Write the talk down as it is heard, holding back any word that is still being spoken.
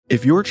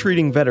If you're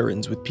treating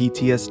veterans with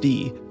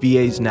PTSD,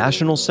 VA's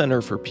National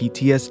Center for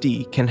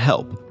PTSD can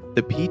help.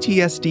 The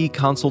PTSD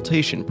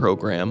Consultation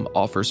Program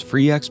offers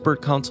free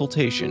expert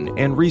consultation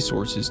and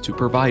resources to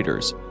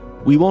providers.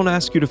 We won't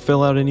ask you to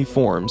fill out any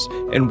forms,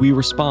 and we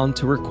respond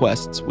to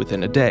requests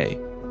within a day.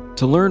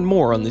 To learn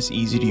more on this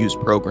easy-to-use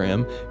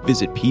program,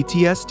 visit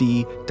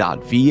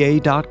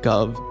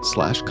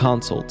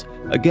ptsd.va.gov/consult.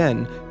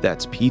 Again,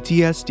 that's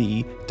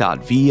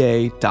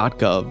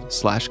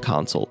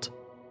ptsd.va.gov/consult.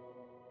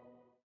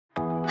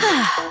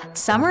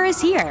 Summer is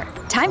here.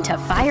 Time to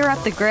fire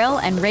up the grill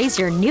and raise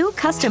your new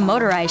custom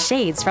motorized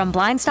shades from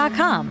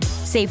Blinds.com.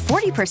 Save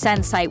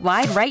 40%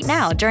 site-wide right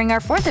now during our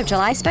 4th of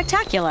July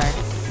Spectacular.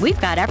 We've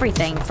got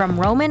everything from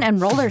Roman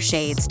and roller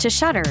shades to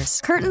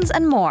shutters, curtains,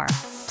 and more.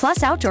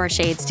 Plus outdoor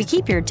shades to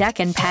keep your deck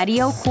and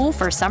patio cool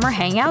for summer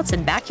hangouts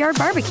and backyard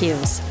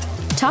barbecues.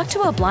 Talk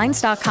to a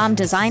Blinds.com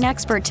design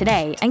expert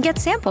today and get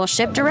samples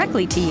shipped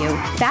directly to you,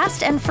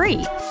 fast and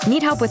free.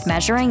 Need help with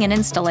measuring and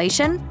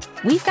installation?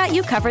 We've got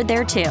you covered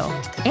there too.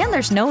 And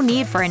there's no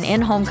need for an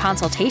in-home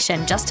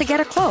consultation just to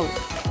get a quote.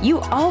 You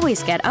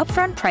always get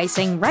upfront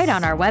pricing right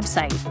on our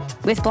website.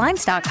 With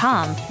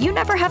Blinds.com, you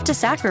never have to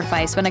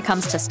sacrifice when it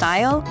comes to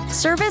style,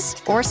 service,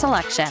 or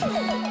selection.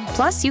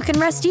 Plus, you can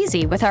rest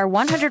easy with our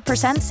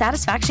 100%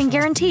 satisfaction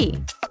guarantee.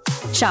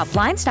 Shop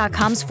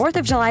Blinds.com's 4th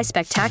of July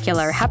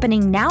Spectacular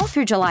happening now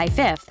through July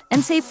 5th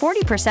and save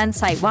 40%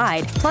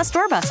 site-wide plus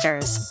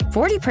doorbusters.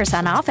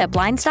 40% off at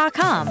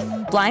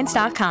Blinds.com.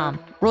 Blinds.com.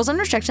 Rules and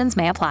restrictions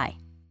may apply.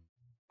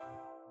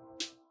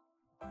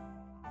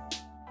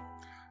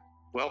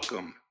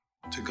 Welcome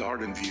to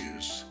Garden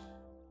Views.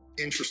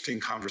 Interesting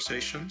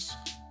conversations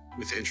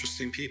with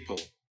interesting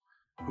people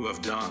who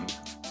have done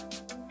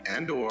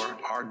and or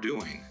are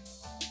doing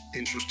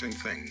interesting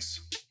things.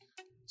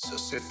 So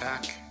sit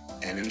back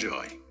and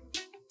enjoy.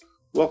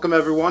 Welcome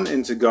everyone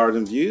into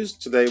Garden Views.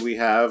 Today we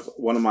have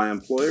one of my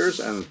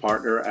employers and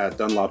partner at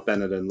Dunlop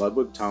Bennett &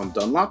 Ludwig, Tom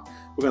Dunlop.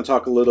 We're going to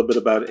talk a little bit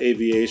about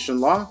aviation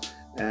law.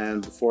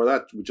 And before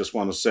that, we just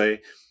want to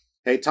say,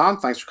 hey Tom,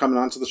 thanks for coming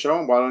on to the show.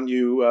 And why don't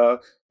you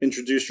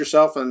introduce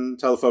yourself and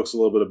tell the folks a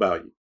little bit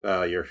about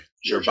your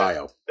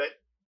bio.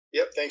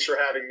 Yep, thanks for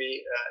having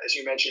me. As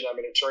you mentioned, I'm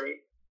an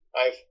attorney.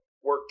 I've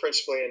worked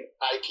principally in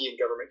IP and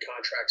government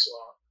contracts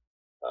law.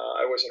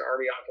 I was an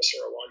Army officer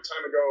a long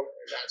time ago,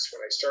 and that's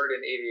when I started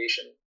in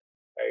aviation.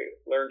 I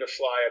learned to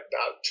fly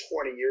about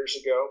 20 years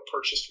ago,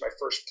 purchased my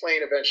first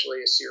plane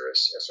eventually, a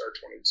Cirrus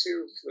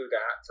SR-22, flew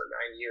that for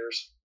 9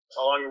 years.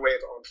 Along the way,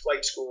 I've owned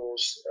flight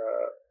schools.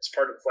 As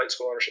part of the flight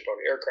school ownership of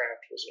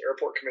aircraft, was an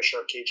airport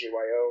commissioner at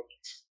KJYO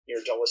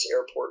near Dulles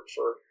Airport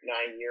for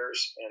 9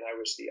 years, and I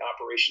was the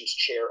operations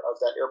chair of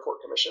that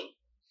airport commission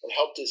and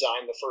helped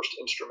design the first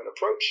instrument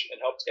approach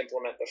and helped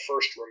implement the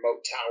first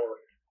remote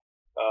tower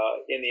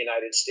in the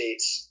United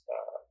States,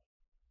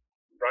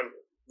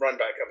 run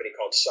by a company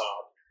called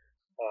Saab.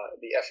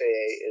 The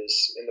FAA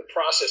is in the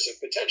process of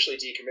potentially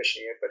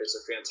decommissioning it, but it's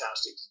been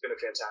a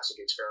fantastic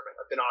experiment.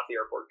 I've been off the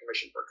airport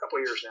commission for a couple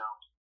of years now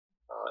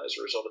as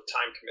a result of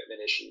time commitment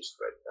issues,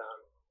 but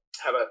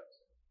have a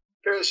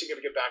fairly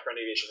significant background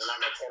in aviation, and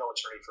I'm a panel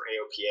attorney for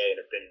AOPA and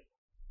have been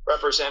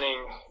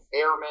representing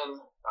airmen,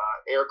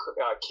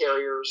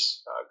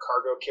 carriers,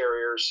 cargo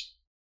carriers,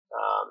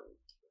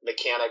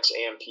 mechanics,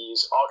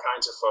 AMPs, all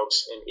kinds of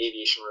folks in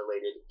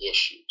aviation-related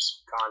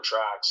issues,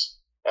 contracts,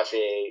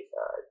 FAA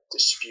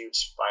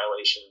disputes,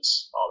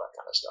 violations, all that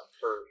kind of stuff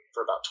for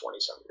about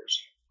 20-some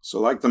years. So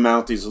like the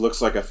Mounties, it looks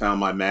like I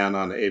found my man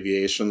on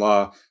aviation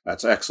law.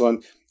 That's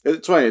excellent.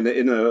 It's funny,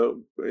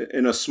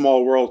 in a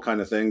small world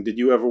kind of thing, did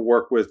you ever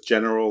work with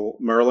General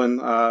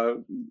Merlin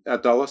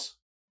at Dulles?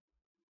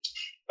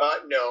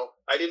 No,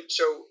 I didn't.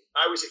 So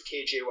I was at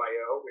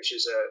KJYO, which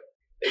is a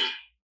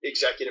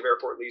executive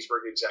airport,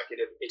 Leesburg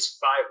executive. It's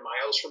 5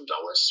 miles from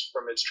Dulles,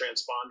 from its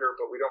transponder,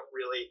 but we don't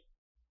really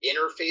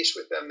interface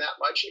with them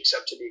that much,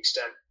 except to the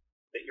extent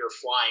that you're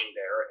flying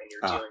there and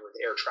you're dealing with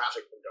air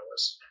traffic from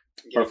Dulles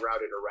and getting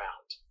routed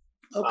around.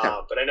 Okay.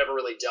 But I never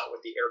really dealt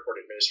with the airport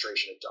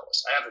administration at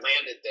Dulles. I have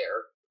landed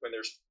there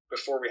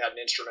before we had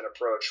an instrument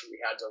approach. We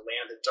had to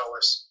land at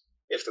Dulles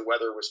if the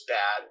weather was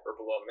bad or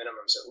below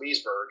minimums at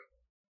Leesburg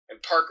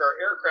and park our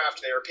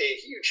aircraft there, pay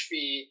a huge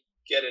fee,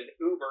 get an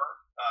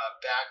Uber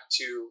back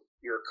to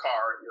your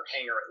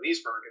hangar at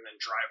Leesburg, and then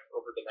drive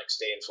over the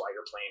next day and fly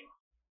your plane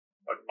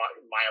a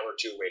mile or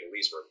two away to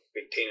Leesburg.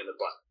 Big pain in the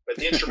butt. But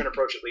the instrument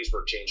approach at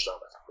Leesburg changed all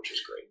that, which is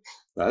great.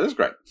 That is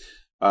great.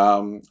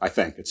 I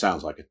think it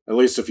sounds like it. At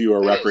least if you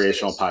were a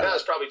recreational pilot.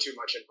 That's probably too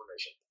much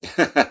information.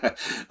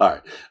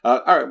 All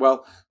right.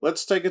 Well,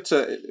 let's take it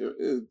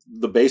to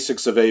the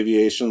basics of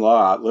aviation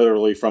law,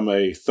 literally from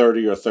a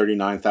 30 or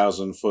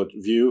 39,000 foot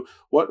view.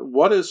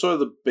 What is sort of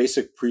the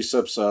basic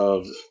precepts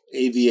of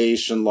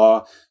aviation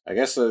law? I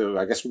guess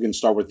we can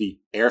start with the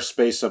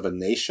airspace of a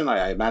nation.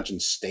 I imagine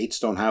states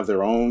don't have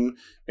their own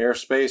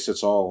airspace.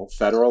 It's all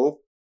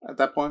federal at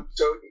that point.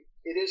 So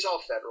it is all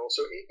federal.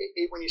 So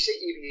when you say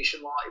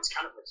aviation law, it's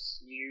kind of a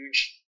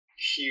huge,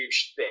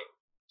 huge thing.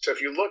 So if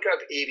you look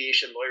up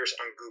aviation lawyers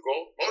on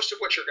Google, most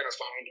of what you're going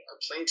to find are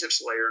plaintiffs'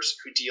 lawyers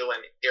who deal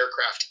in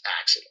aircraft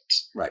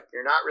accidents. Right.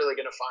 You're not really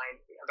going to find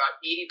about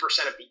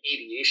 80% of the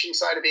aviation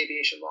side of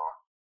aviation law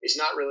is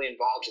not really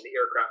involved in the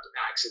aircraft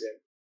accident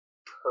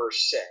per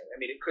se.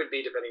 I mean, it could be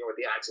depending on what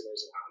the accident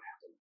is and how it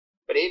happened.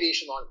 But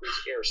aviation law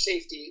includes air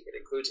safety. It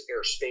includes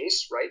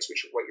airspace rights,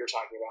 which is what you're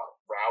talking about,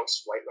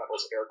 routes, flight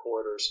levels, air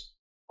corridors,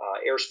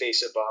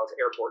 airspace above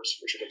airports,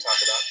 which we can talk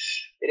about.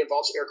 It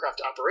involves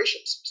aircraft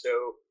operations.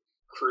 So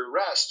crew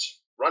rest,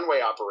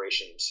 runway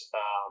operations,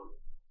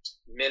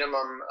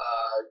 minimum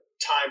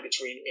time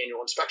between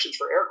annual inspections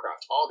for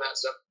aircraft, all that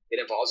stuff.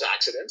 It involves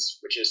accidents,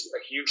 which is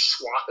a huge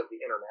swath of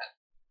the internet.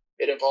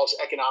 It involves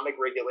economic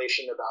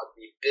regulation about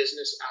the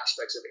business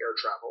aspects of air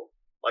travel,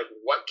 like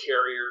what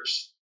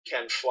carriers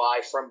can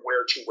fly from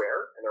where to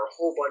where. And there are a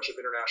whole bunch of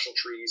international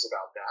treaties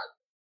about that.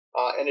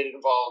 And it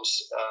involves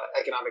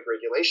economic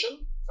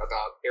regulation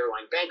about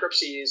airline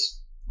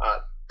bankruptcies.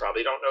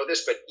 Probably don't know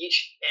this, but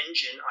each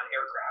engine on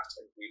aircraft,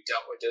 and we've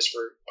dealt with this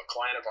for a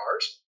client of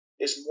ours,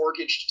 is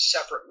mortgaged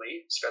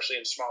separately,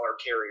 especially in smaller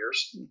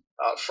carriers,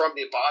 from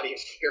the body of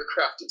the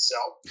aircraft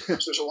itself.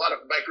 So there's a lot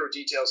of micro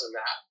details in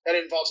that. And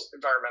it involves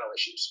environmental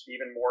issues,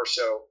 even more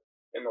so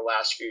in the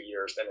last few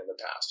years than in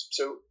the past.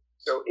 So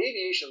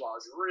aviation law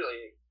is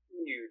really a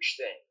huge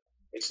thing.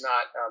 It's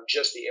not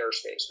just the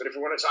airspace. But if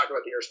we want to talk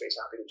about the airspace,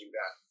 happy to do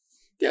that.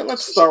 Yeah,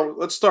 let's start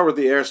with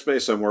the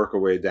airspace and work our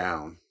way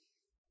down.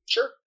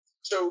 Sure.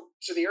 So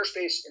the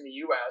airspace in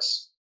the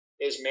U.S.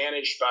 is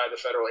managed by the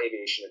Federal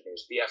Aviation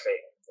Administration, the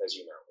FAA, as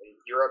you know. In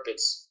Europe,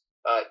 it's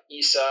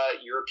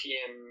ESA,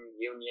 European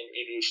Union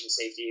Aviation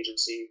Safety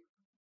Agency,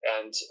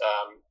 and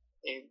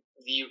in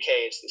the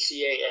UK, it's the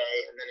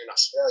CAA, and then in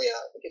Australia,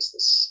 I think it's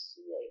the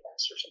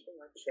CAS or something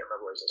like that. I can't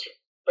remember what it is.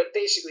 But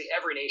basically,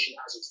 every nation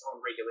has its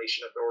own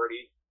regulation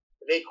authority.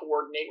 They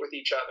coordinate with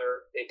each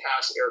other. They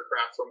pass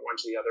aircraft from one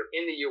to the other.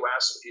 In the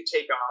U.S., if you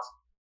take off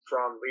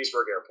from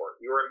Leesburg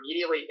Airport, you are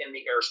immediately in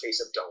the airspace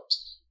of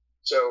Dulles.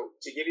 So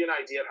to give you an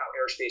idea of how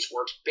airspace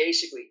works,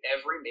 basically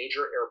every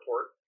major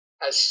airport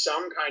has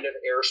some kind of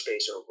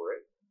airspace over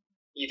it,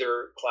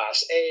 either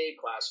Class A,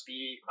 Class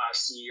B,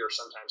 Class C, or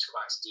sometimes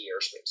Class D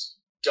airspace.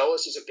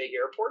 Dulles is a big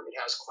airport. It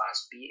has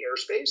Class B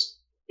airspace.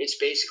 It's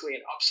basically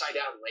an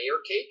upside-down layer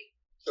cake.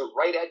 So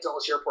right at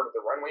Dulles Airport, at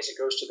the runways, it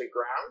goes to the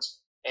ground.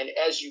 And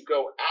as you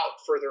go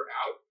out, further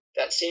out,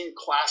 that same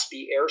Class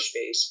B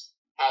airspace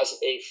has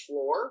a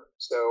floor.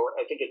 So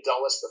I think at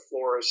Dulles, the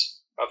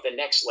floors of the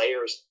next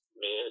layer is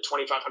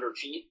 2,500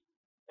 feet.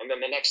 And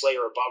then the next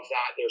layer above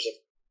that, there's a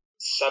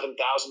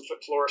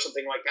 7,000-foot floor or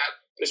something like that.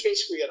 But it's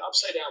basically an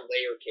upside-down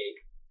layer cake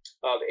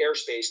of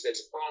airspace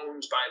that's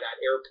owned by that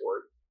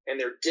airport. And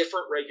there are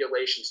different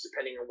regulations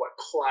depending on what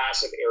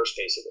class of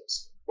airspace it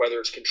is,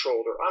 whether it's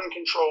controlled or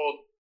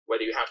uncontrolled,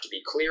 whether you have to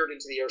be cleared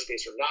into the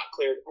airspace or not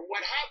cleared, and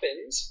what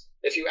happens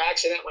if you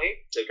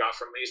accidentally take off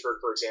from Leesburg,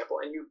 for example,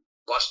 and you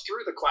bust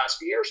through the Class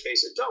B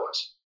airspace at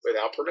Dulles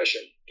without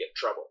permission, get in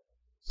trouble.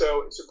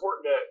 So it's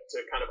important to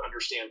kind of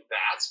understand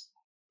that.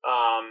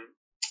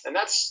 And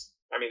that's,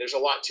 I mean, there's a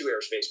lot to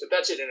airspace, but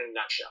that's it in a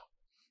nutshell.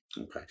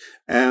 Okay.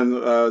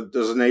 And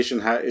does a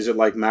nation is it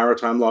like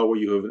maritime law where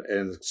you have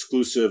an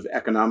exclusive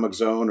economic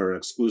zone or an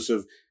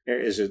exclusive,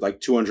 is it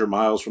like 200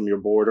 miles from your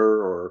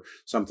border or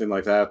something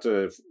like that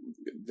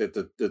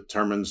that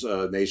determines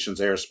a nation's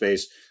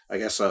airspace, I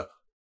guess,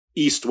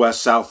 east,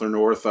 west, south, or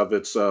north of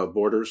its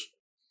borders?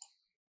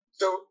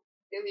 So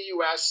in the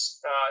U.S.,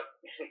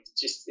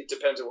 it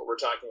depends on what we're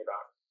talking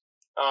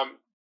about.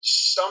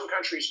 Some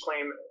countries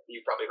claim,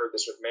 you've probably heard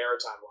this with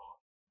maritime law,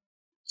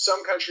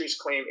 some countries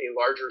claim a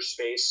larger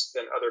space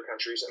than other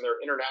countries, and there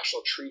are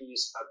international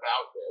treaties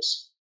about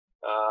this.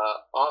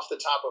 Off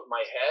the top of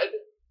my head,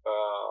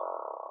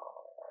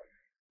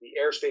 the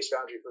airspace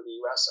boundary for the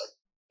U.S.,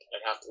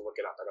 I'd have to look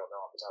it up. I don't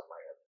know off the top of my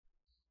head.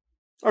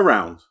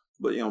 Around,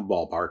 but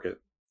ballpark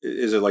it.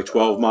 Is it like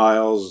 12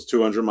 miles,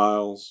 200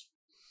 miles?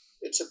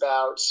 It's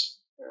about,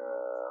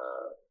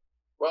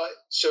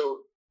 so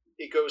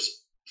it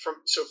goes from,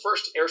 so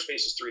first,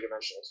 airspace is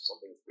three-dimensional,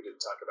 something we didn't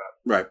talk about.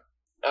 Right.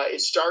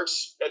 It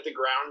starts at the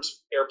ground,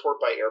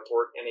 airport by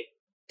airport, and it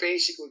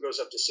basically goes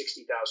up to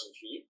 60,000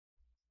 feet.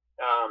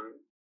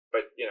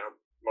 But,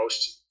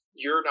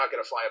 you're not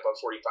going to fly above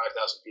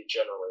 45,000 feet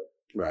generally.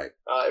 Right.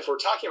 If we're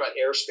talking about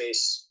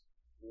airspace,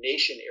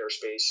 nation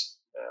airspace,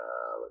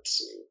 let's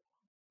see.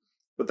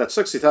 But that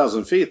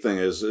 60,000 feet thing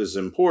is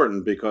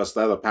important because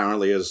that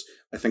apparently is,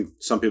 I think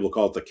some people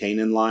call it the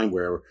Canaan line,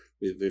 where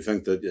they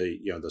think that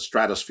the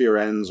stratosphere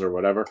ends or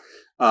whatever,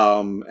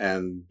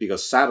 and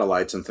because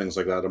satellites and things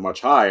like that are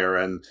much higher,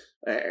 and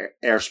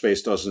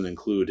airspace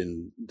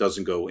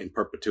doesn't go in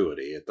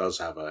perpetuity. It does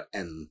have an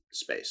end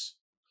space.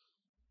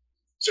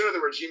 So in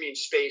other words, you mean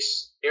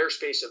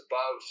airspace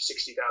above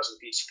 60,000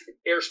 feet,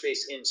 airspace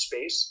in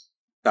space?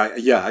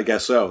 Yeah, I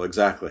guess so.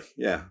 Exactly.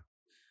 Yeah.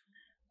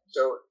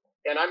 So,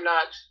 and I'm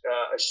not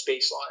a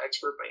space law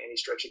expert by any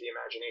stretch of the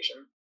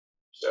imagination.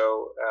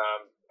 So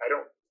I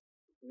don't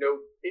know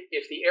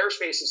if the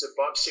airspace is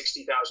above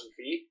 60,000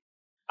 feet.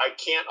 I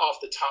can't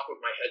off the top of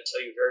my head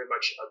tell you very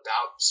much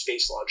about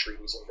space law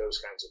treaties and those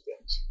kinds of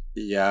things.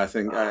 Yeah,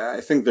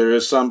 I think there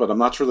is some, but I'm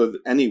not sure that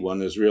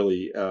anyone is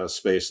really a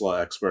space law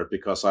expert,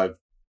 because I've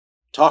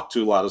talked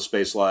to a lot of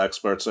space law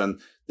experts,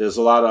 and there's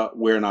a lot of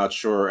we're not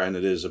sure, and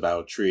it is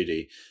about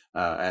treaty.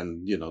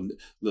 And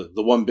the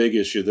one big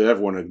issue that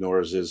everyone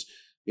ignores is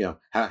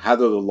how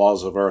do the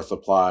laws of Earth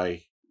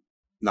apply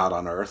not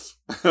on Earth,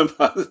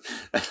 but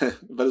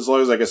as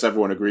long as I guess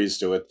everyone agrees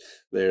to it,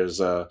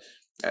 there's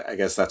I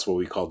guess that's what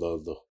we call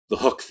the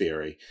hook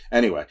theory.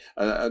 Anyway,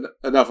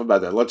 enough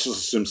about that. Let's just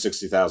assume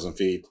 60,000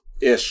 feet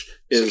ish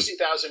is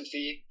 60,000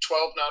 feet,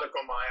 12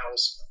 nautical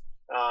miles.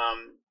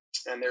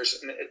 And there's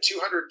a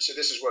 200. So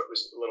this is what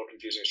was a little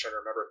confusing. I was trying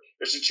to remember.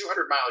 There's a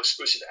 200-mile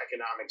exclusive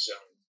economic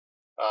zone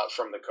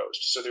from the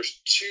coast. So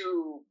there's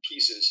two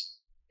pieces.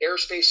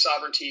 Airspace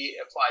sovereignty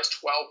applies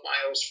 12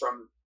 miles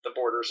from the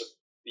borders of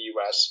the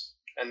U.S.,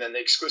 and then the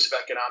exclusive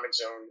economic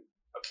zone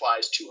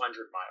applies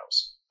 200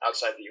 miles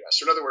outside the U.S.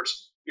 So in other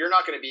words, you're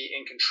not going to be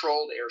in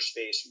controlled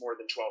airspace more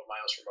than 12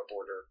 miles from a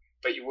border,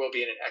 but you will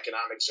be in an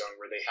economic zone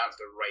where they have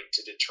the right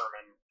to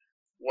determine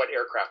what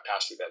aircraft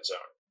pass through that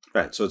zone.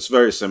 Right. So it's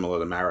very similar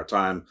to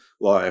maritime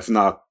law, if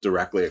not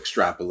directly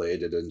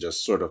extrapolated and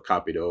just sort of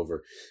copied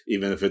over,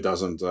 even if it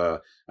doesn't.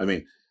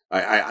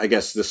 I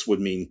guess this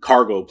would mean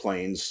cargo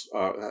planes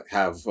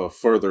have a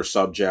further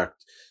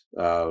subject,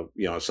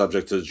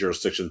 subject to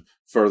jurisdiction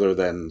further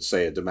than,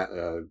 say, a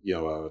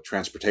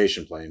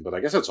transportation plane. But I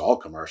guess it's all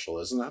commercial,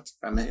 isn't it?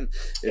 I mean,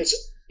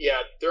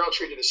 they're all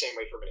treated the same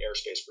way from an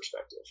airspace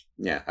perspective.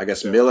 Yeah, I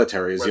guess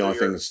military is the only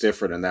thing that's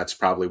different, and that's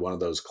probably one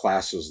of those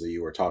classes that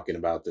you were talking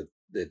about that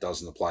it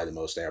doesn't apply to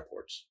most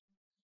airports.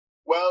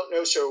 Well,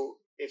 no. So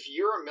if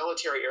you're a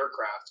military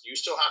aircraft, you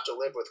still have to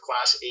live with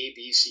Class A,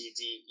 B, C,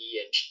 D,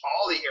 E, and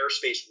all the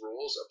airspace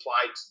rules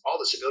apply.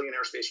 All the civilian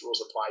airspace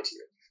rules apply to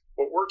you.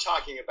 What we're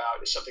talking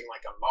about is something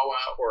like a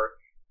MOA, or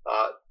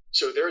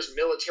so there's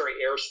military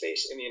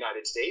airspace in the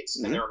United States,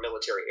 and there are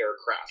military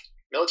aircraft.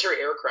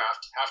 Military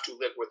aircraft have to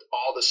live with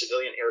all the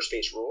civilian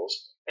airspace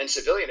rules, and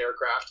civilian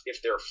aircraft,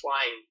 if they're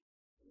flying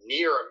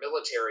near a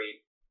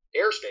military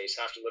airspace,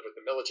 have to live with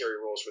the military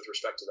rules with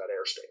respect to that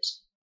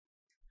airspace.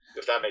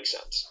 If that makes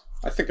sense.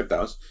 I think it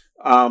does.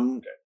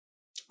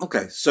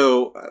 Okay.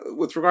 So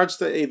with regards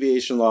to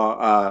aviation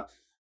law,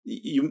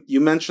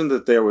 you mentioned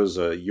that there was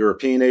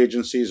European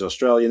agencies,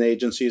 Australian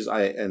agencies,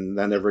 and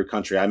then every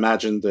country. I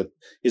imagine that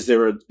is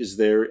there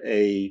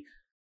a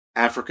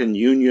African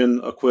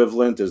Union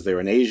equivalent? Is there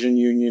an Asian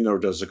Union, or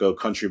does it go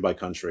country by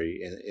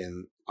country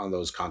on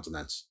those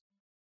continents?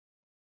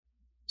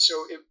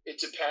 So it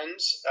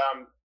depends.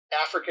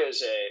 Africa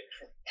is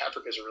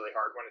a really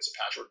hard one. It's a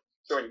patchwork.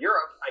 So in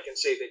Europe, I can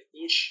say that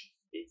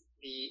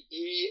the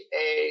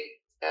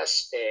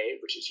EASA,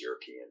 which is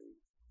European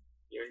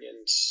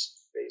Union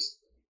Space,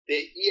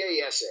 the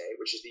EASA,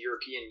 which is the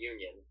European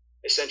Union,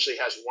 essentially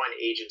has one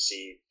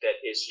agency that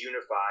is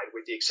unified,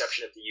 with the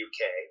exception of the UK,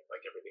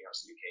 like everything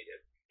else the UK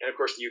did. And of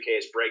course, the UK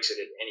has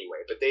Brexited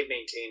anyway, but they've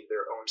maintained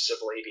their own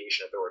civil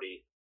aviation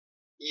authority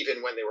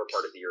even when they were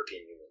part of the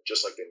European Union,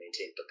 just like they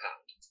maintained the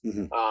pound.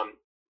 Mm-hmm.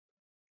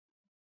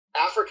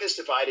 Africa is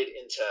divided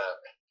into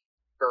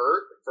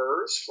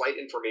FIRS,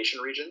 Flight Information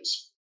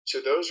Regions.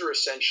 So those are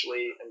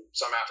essentially, and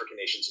some African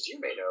nations, as you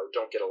may know,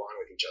 don't get along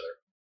with each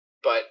other.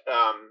 But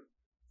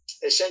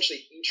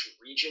essentially, each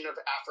region of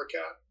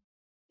Africa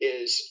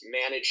is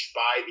managed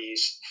by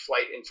these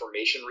flight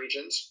information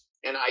regions.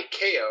 And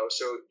ICAO,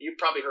 so you've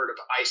probably heard of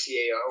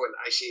ICAO and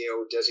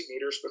ICAO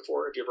designators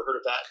before. Have you ever heard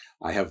of that?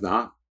 I have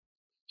not.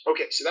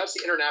 Okay, so that's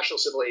the International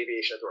Civil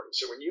Aviation Authority.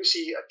 So when you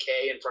see a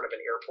K in front of an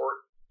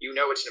airport, you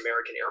know it's an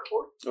American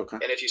airport. Okay.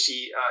 And if you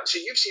see, so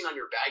you've seen on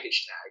your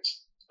baggage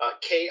tags,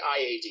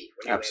 KIAD.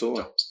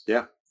 Absolutely.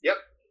 Yeah. Yep.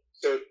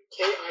 So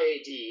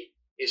KIAD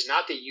is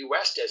not the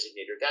U.S.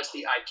 designator. That's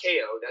the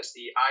ICAO. That's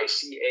the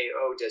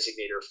ICAO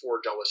designator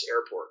for Dulles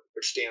Airport,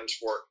 which stands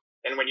for.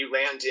 And when you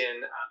land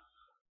in,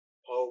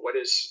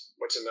 what's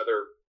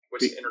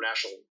the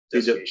international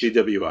designation?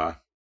 BWI.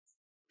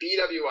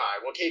 BWI.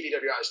 Well,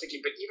 KVWI. I was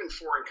thinking, but even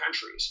foreign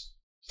countries.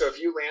 So if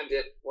you land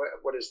at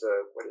what is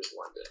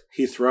London?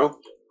 Heathrow.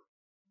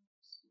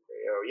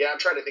 Yeah, I'm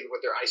trying to think of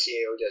what their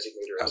ICAO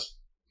designator is.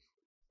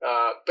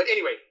 But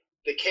anyway,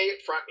 the K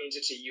up front means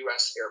it's a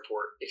U.S.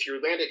 airport. If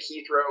you land at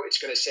Heathrow, it's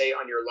going to say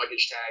on your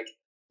luggage tag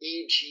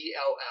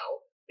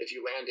EGLL. If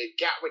you land at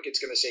Gatwick, it's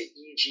going to say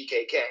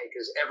EGKK,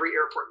 because every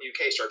airport in the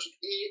UK starts with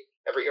E.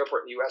 Every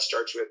airport in the U.S.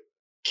 starts with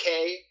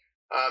K.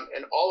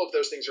 And all of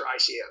those things are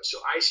ICAO.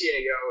 So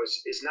ICAO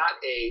is not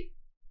a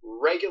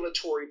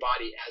regulatory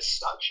body as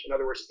such. In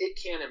other words, it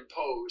can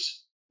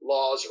impose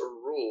laws or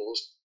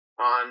rules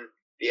on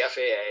the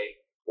FAA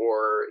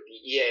or the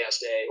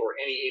EASA or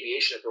any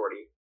aviation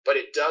authority, but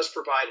it does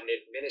provide an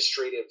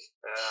administrative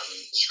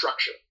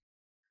structure,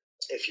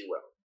 if you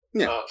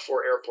will,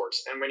 for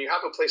airports. And when you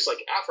have a place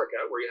like Africa,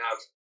 where you have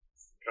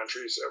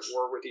countries at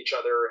war with each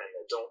other and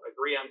that don't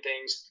agree on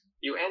things,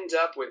 you end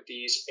up with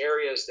these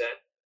areas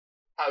that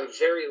have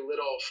very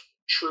little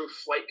true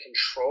flight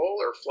control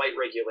or flight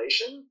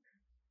regulation,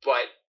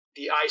 but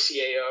the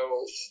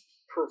ICAO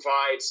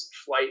provides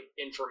flight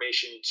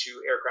information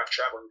to aircraft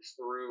traveling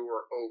through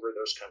or over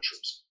those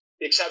countries.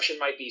 The exception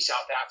might be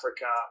South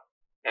Africa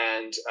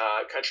and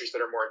countries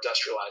that are more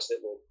industrialized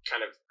that will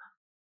kind of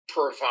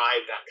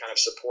provide that kind of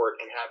support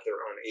and have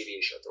their own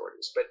aviation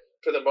authorities. But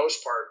for the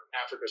most part,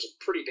 Africa is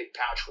a pretty big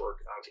patchwork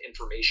of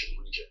information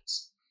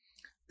regions.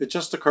 It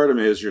just occurred to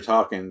me as you're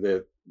talking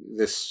that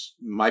this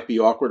might be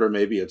awkward or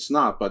maybe it's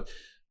not, but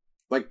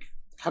like,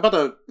 how about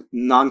a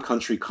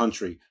non-country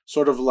country,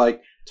 sort of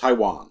like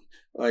Taiwan?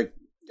 Like,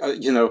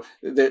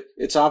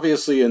 it's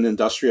obviously an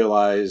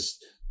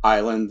industrialized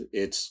island.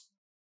 It's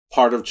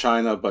part of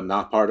China, but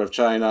not part of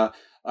China.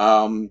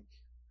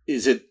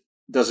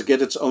 Does it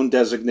get its own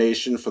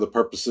designation for the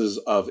purposes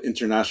of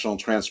international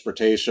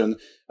transportation,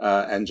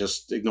 and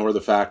just ignore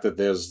the fact that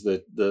there's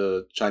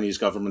the Chinese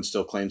government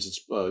still claims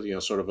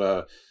it's sort of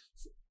a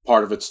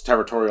part of its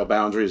territorial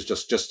boundaries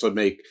just to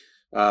make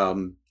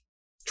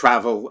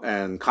travel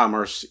and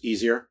commerce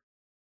easier?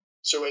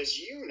 So as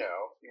you know,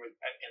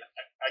 and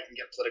I can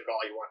get political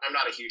all you want, I'm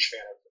not a huge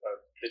fan of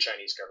the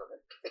Chinese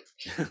government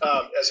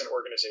as an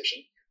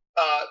organization.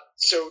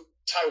 So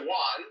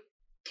Taiwan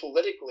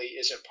politically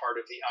isn't part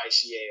of the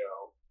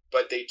ICAO,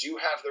 but they do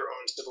have their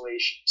own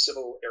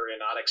civil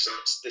aeronautics, and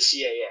it's the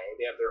CAA.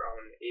 They have their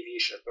own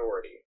aviation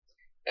authority,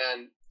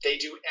 and they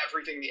do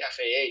everything the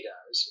FAA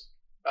does,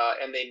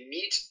 and they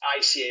meet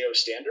ICAO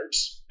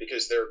standards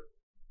because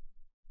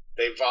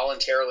they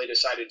voluntarily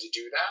decided to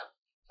do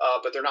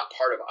that, but they're not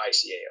part of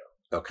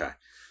ICAO. Okay.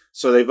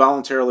 So they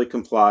voluntarily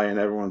comply, and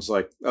everyone's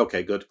like,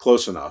 okay, good,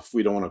 close enough.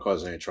 We don't want to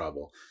cause any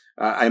trouble.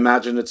 I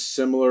imagine it's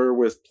similar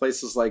with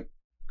places like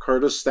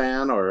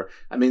Kurdistan,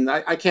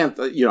 I can't,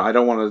 I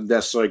don't want to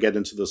necessarily get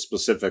into the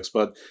specifics,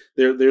 but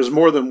there's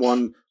more than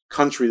one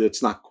country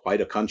that's not quite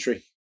a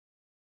country.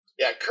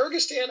 Yeah,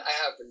 Kyrgyzstan, I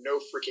have no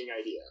freaking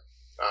idea.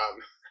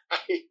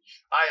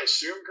 I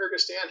assume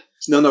Kyrgyzstan.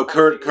 No,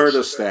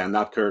 Kurdistan,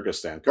 not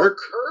Kyrgyzstan.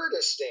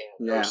 Kurdistan.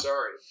 Yeah. Oh,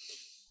 sorry.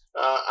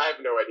 I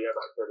have no idea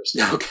about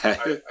Kurdistan. Okay.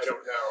 I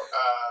don't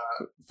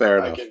know. Fair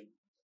enough.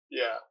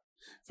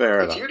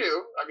 Fair enough. If you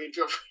do,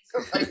 feel free.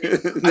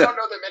 I don't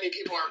know that many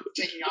people are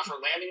taking off or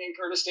landing in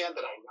Kurdistan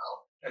that I know,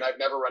 and I've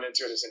never run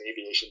into it as an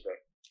aviation thing.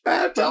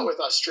 I've dealt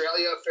with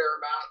Australia a fair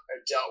amount.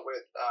 I've dealt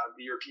with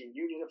the European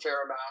Union a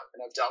fair amount,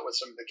 and I've dealt with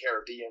some of the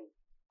Caribbean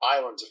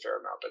islands a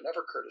fair amount, but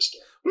never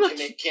Kurdistan.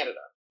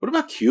 Canada. What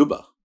about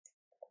Cuba?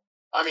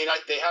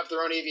 They have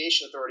their own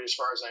aviation authority as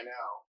far as I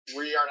know.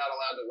 We are not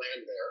allowed to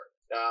land there.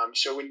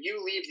 So when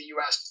you leave the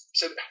U.S.,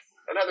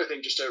 another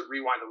thing, just to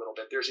rewind a little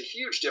bit, there's a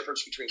huge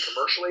difference between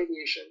commercial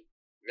aviation,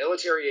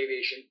 military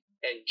aviation,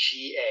 and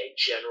GA,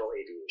 general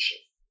aviation.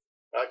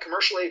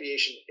 Commercial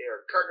aviation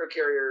are cargo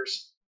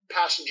carriers,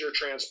 passenger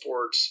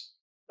transports,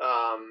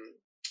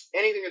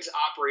 anything that's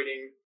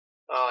operating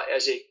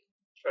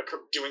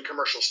doing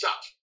commercial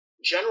stuff.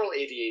 General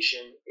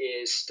aviation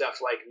is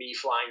stuff like me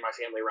flying my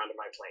family around in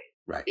my plane.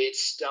 Right. It's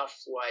stuff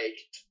like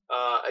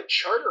a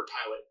charter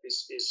pilot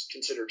is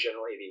considered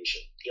general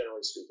aviation,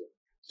 generally speaking.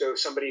 So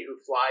somebody who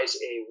flies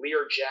a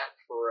Learjet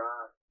for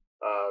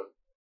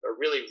a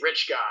really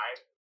rich guy,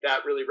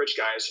 that really rich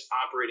guy is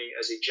operating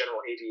as a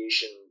general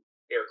aviation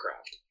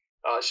aircraft.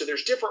 So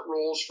there's different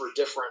rules for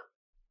different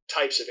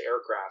types of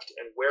aircraft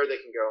and where they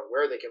can go and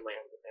where they can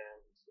land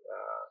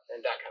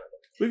and that kind of thing.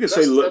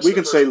 We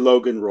can say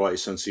Logan Roy,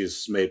 since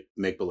he's made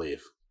make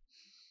believe.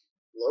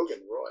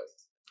 Logan Roy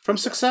from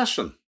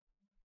Succession.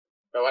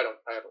 No, I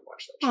haven't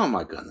watched that show. Oh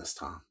my goodness,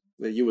 Tom.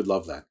 You would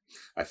love that,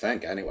 I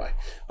think. Anyway,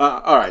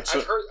 all right. So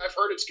I've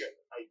heard it's good.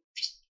 I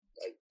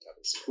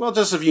haven't seen it. Well,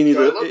 just if you need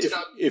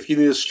if you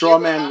need a straw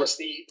man.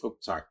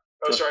 Sorry.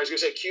 I was going to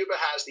say Cuba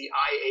has the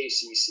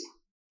IACC,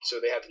 so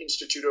they have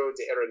Instituto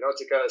de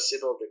Aeronáutica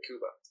Civil de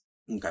Cuba.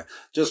 Okay,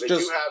 do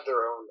have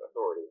their own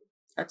authority.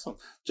 Excellent.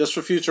 Just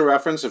for future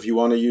reference, if you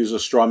want to use a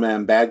straw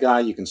man bad guy,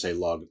 you can say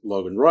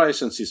Logan Roy,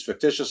 since he's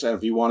fictitious. And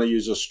if you want to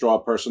use a straw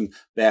person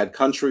bad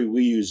country,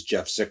 we use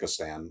Jeff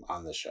Sikistan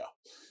on this show.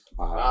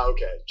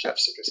 Okay, Jeff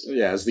Sikistan.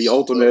 Yeah, as the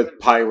ultimate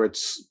pirate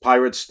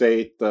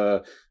state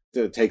that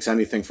takes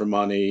anything for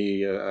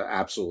money.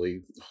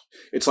 Absolutely,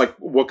 it's like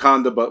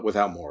Wakanda but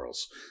without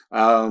morals.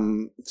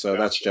 So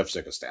that's Jeff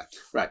Sikistan,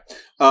 right?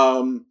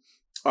 All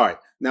right.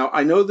 Now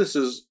I know this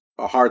is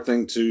a hard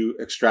thing to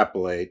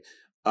extrapolate,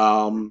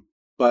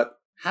 but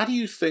how do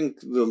you think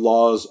the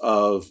laws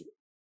of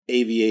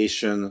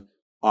aviation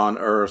on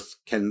Earth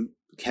can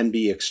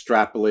be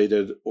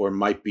extrapolated or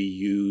might be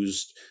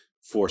used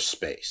for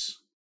space?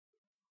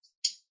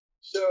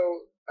 So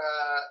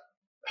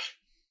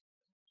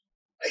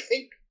I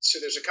think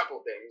there's a couple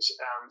of things.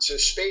 So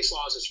space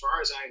laws, as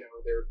far as I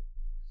know, there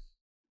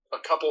are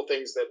a couple of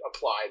things that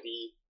apply.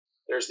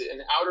 There's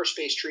an Outer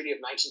Space Treaty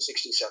of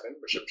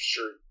 1967, which I'm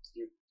sure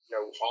you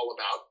know all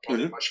about,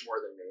 probably much more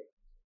than me.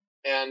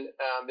 And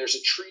there's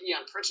a treaty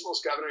on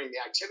principles governing the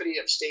activity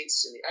of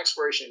states in the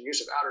exploration and use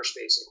of outer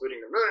space,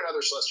 including the moon and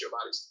other celestial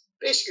bodies.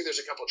 Basically,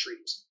 there's a couple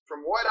treaties.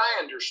 From what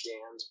I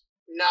understand,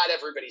 not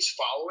everybody's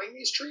following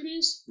these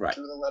treaties to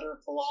the letter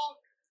of the law.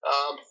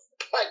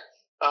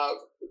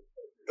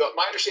 But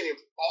my understanding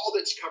of all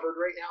that's covered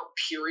right now,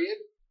 period,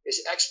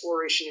 is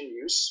exploration and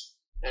use.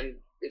 And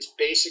it's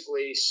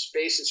basically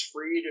space is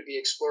free to be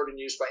explored and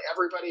used by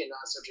everybody and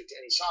not subject to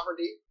any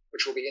sovereignty,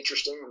 which will be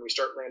interesting when we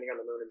start landing on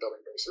the moon and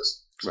building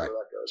bases. So Right.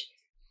 where that goes.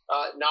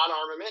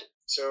 Non-armament.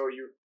 So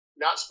you're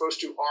not supposed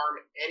to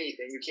arm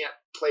anything. You can't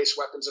place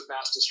weapons of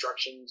mass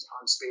destruction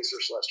on space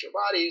or celestial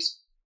bodies.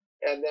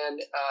 And then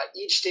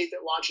each state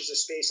that launches a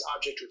space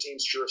object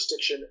retains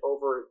jurisdiction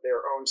over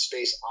their own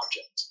space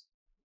object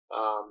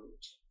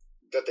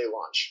that they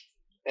launch.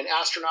 And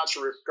astronauts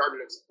are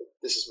regarded as,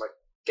 this is my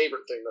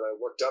favorite thing that I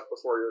looked up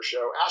before your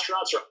show,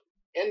 astronauts are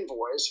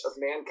envoys of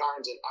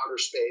mankind in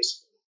outer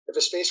space. If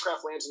a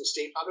spacecraft lands in a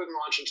state other than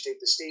launching state,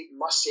 the state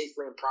must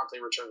safely and promptly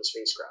return the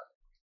spacecraft.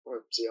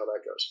 We'll see how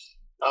that goes.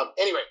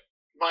 Anyway,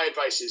 my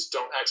advice is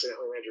don't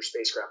accidentally land your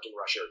spacecraft in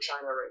Russia or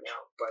China right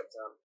now. But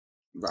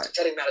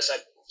setting that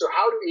aside, so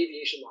how do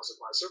aviation laws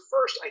apply? So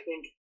first, I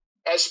think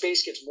as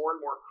space gets more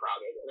and more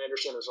crowded, and I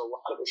understand there's a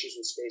lot of issues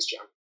with space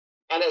junk,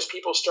 and as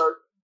people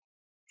start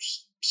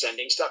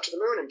sending stuff to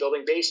the moon and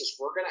building bases,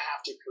 we're going to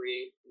have to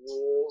create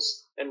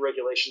rules and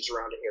regulations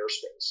around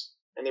airspace.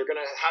 And they're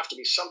going to have to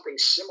be something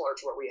similar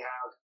to what we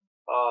have,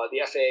 the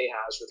FAA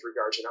has with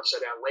regard to an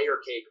upside-down layer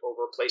cake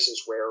over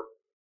places where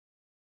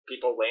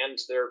people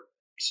land their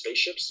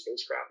spaceships,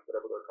 spacecraft,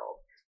 whatever they're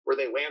called, where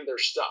they land their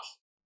stuff.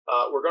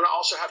 We're going to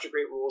also have to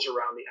create rules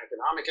around the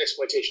economic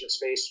exploitation of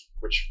space,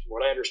 which, from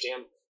what I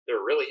understand,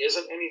 there really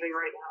isn't anything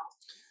right now.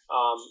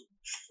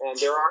 And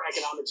there are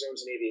economic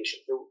zones in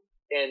aviation.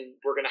 And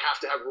we're going to have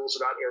rules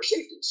about air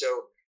safety.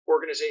 So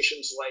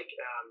organizations like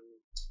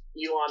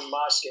Elon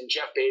Musk and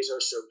Jeff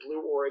Bezos, so Blue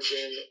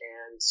Origin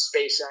and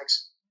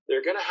SpaceX,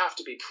 they're going to have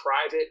to be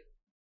private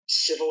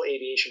civil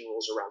aviation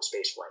rules around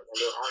spaceflight. And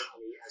there aren't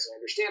any, as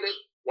I understand it.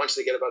 Once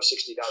they get above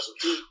 60,000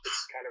 feet,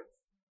 it's kind of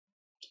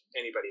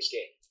anybody's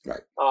game.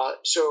 Right.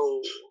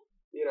 So,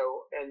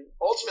 and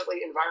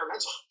ultimately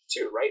environmental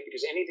too, right?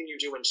 Because anything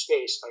you do in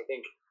space, I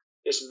think,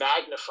 is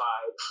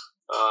magnified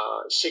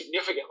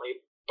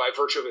significantly by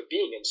virtue of it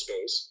being in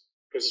space.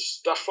 Because if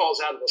stuff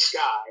falls out of the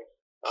sky,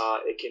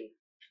 it can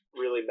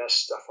really mess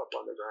stuff up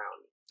on the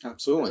ground.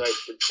 Absolutely. As I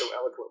would so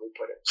eloquently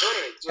put it. So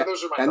anyway,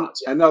 those are my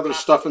thoughts. Yeah. And other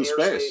stuff in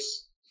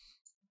space.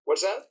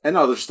 What's that? And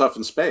other stuff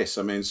in space.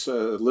 I mean,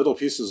 little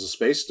pieces of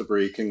space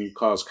debris can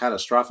cause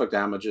catastrophic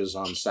damages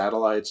on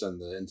satellites and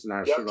the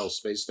International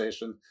Space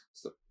Station.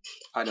 So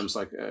items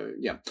like,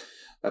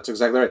 that's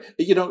exactly right.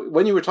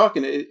 When you were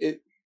talking,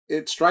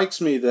 it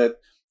strikes me that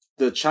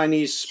the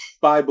Chinese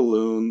spy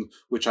balloon,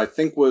 which I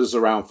think was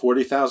around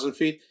 40,000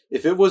 feet,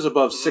 if it was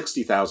above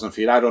 60,000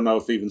 feet, I don't know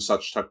if even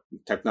such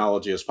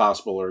technology is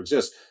possible or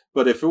exists,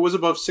 but if it was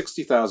above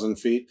 60,000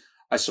 feet,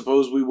 I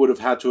suppose we would have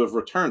had to have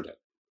returned it.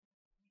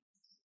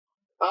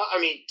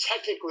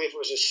 Technically, if it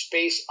was a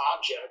space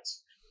object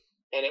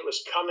and it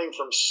was coming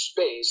from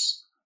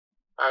space,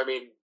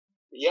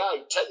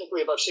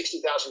 technically above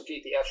 60,000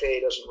 feet, the FAA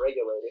doesn't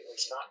regulate it.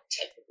 It's not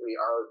technically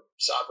our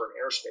sovereign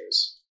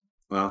airspace.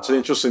 Well, it's an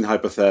interesting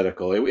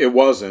hypothetical. It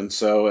wasn't,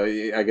 so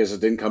I guess it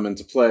didn't come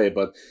into play.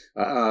 But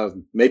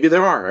maybe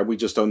there are. We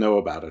just don't know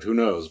about it. Who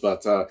knows?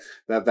 But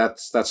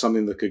that's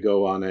something that could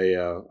go on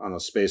a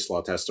space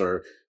law test,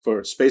 or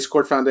for Space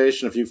Court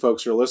Foundation. If you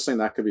folks are listening,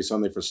 that could be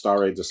something for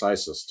Stare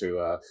Decisis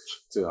to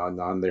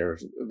on their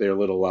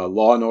little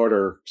Law and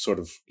Order sort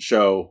of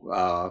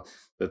show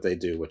that they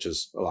do, which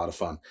is a lot of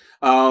fun.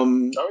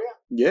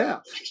 Yeah.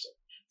 Interesting.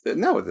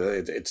 No,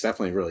 it's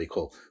definitely really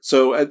cool.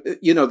 So,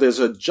 there's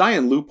a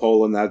giant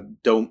loophole in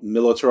that don't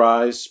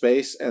militarize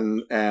space,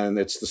 and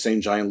it's the same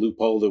giant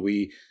loophole that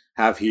we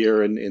have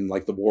here in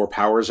like the War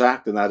Powers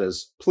Act, and that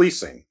is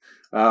policing.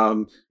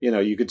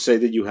 You could say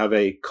that you have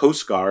a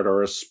Coast Guard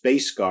or a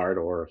Space Guard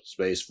or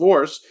Space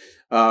Force,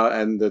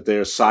 and that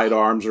there's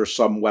sidearms or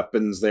some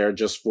weapons there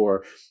just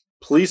for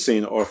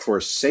policing or for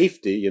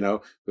safety.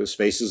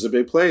 Space is a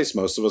big place.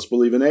 Most of us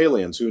believe in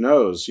aliens. Who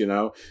knows?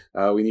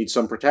 We need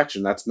some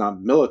protection. That's not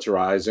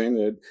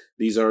militarizing.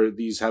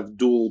 These have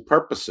dual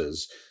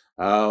purposes.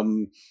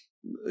 Who's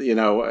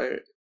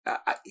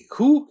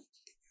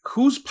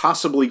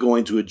possibly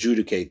going to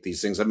adjudicate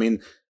these things?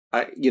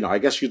 I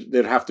guess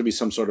there'd have to be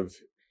some sort of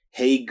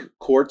Hague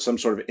court, some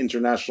sort of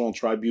international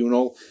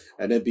tribunal,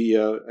 and it'd be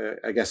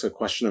a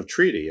question of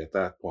treaty at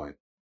that point.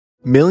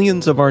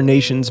 Millions of our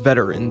nation's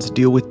veterans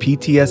deal with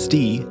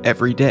PTSD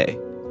every day.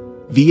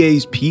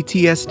 VA's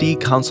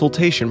PTSD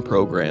consultation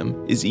program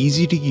is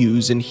easy to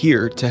use and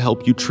here to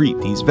help you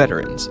treat these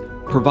veterans.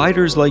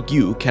 Providers like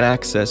you can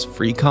access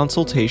free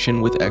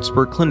consultation with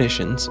expert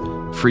clinicians,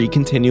 free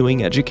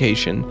continuing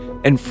education,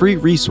 and free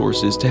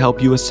resources to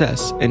help you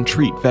assess and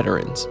treat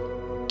veterans.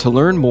 To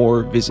learn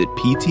more, visit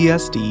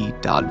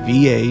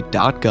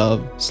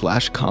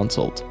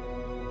ptsd.va.gov/consult.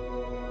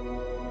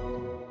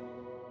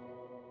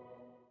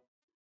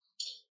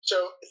 So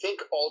I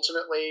think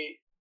ultimately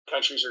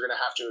countries are going to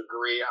have to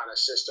agree on a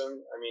system.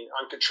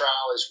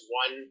 UNCTAD is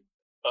one.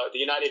 The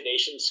United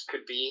Nations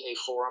could be a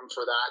forum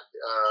for that,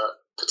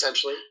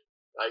 potentially.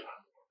 I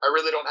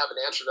really don't have an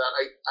answer to that.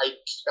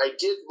 I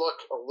did look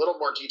a little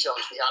more detail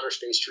into the Outer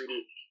Space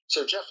Treaty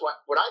So, Jeff,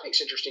 what I think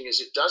is interesting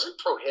is it doesn't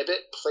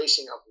prohibit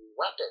placing of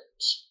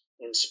weapons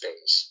in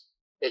space.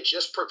 It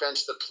just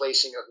prevents the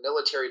placing of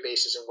military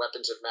bases and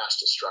weapons of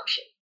mass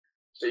destruction.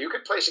 So you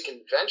could place a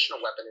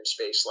conventional weapon in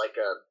space, like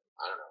a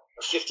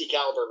 50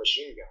 caliber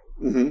machine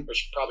gun,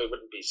 which probably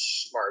wouldn't be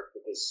smart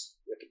because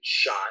if it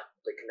shot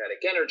the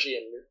kinetic energy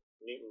and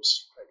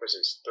Newton's, was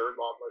his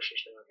third law of motion or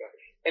something like that.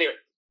 Anyway,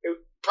 it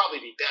would probably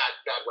be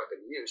bad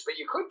weapon to use.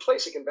 But you could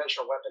place a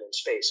conventional weapon in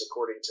space,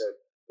 according to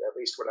at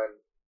least what I'm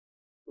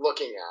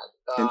looking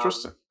at.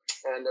 Interesting.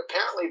 And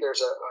apparently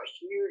there's a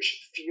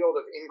huge field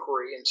of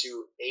inquiry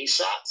into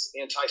ASATs,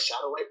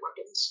 anti-satellite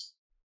weapons.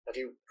 Have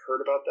you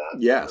heard about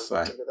that? Yes,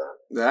 I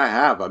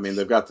have. I mean,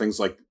 they've got things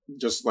like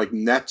just like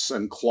nets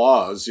and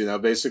claws,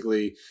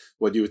 basically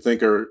what you would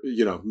think are,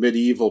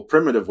 medieval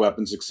primitive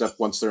weapons, except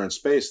once they're in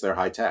space, they're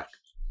high tech.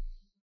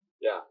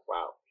 Yeah,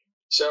 wow.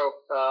 So,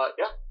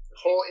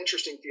 whole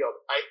interesting field.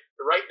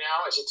 Right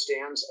now, as it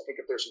stands, I think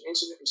if there's an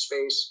incident in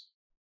space,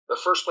 the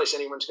first place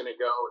anyone's going to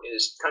go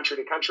is country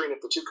to country, and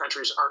if the two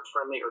countries aren't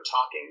friendly or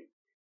talking,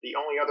 the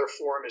only other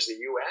forum is the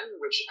UN,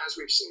 which, as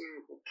we've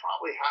seen, will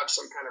probably have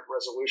some kind of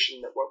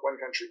resolution that what one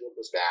country did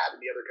was bad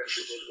and the other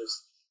country did was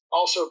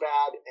also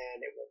bad,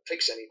 and it won't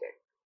fix anything.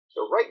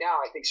 So right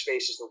now, I think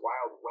space is the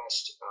wild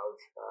west of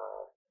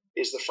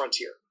is the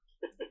frontier.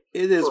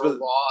 It is for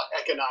law,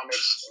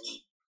 economics, and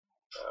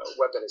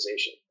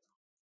weaponization.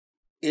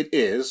 It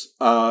is.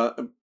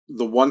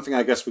 The one thing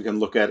I guess we can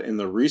look at in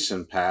the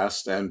recent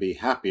past and be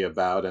happy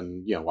about,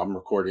 and I'm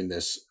recording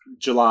this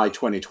July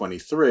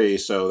 2023,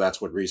 so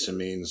that's what recent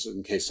means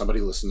in case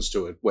somebody listens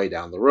to it way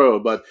down the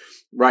road. But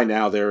right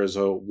now there is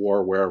a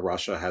war where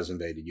Russia has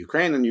invaded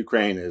Ukraine and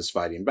Ukraine is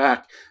fighting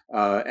back.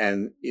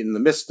 And in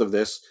the midst of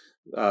this,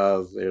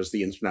 there's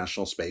the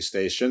International Space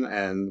Station,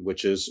 and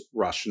which is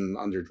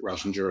under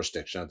Russian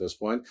jurisdiction at this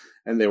point.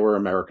 And there were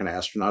American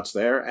astronauts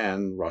there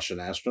and Russian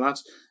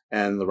astronauts.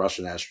 And the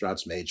Russian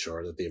astronauts made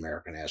sure that the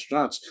American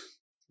astronauts,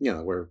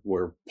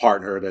 were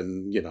partnered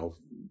and,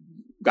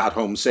 got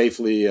home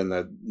safely, and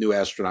that new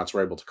astronauts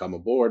were able to come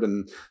aboard,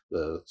 and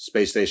the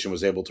space station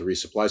was able to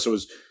resupply. So it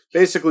was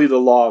basically the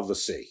law of the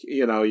sea.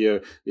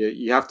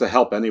 You have to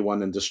help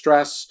anyone in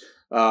distress,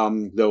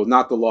 though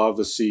not the law of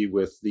the sea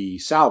with the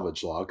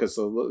salvage law, because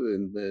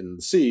in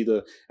the sea,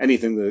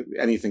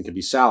 anything can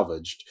be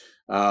salvaged.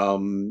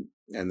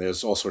 And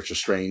there's all sorts of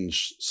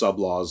strange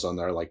sub-laws on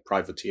there, like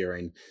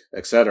privateering,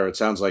 etc. It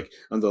sounds like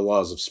under the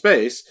laws of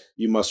space,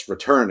 you must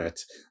return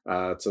it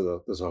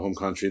to the home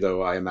country,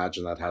 though I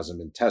imagine that hasn't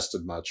been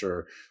tested much,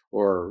 or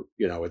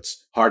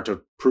it's hard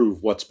to prove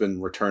what's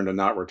been returned and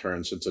not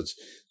returned since it's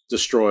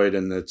destroyed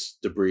and it's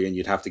debris, and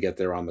you'd have to get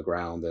there on the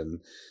ground.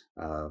 And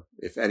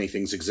if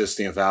anything's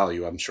existing of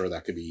value, I'm sure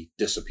that could be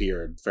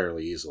disappeared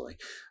fairly easily.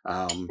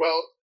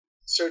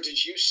 So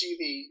did you see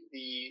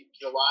the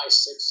July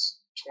 6th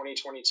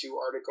 2022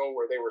 article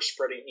where they were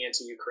spreading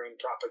anti-Ukraine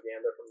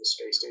propaganda from the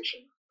space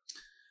station?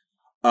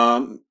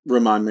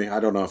 Remind me.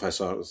 I don't know if I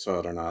saw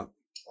it or not.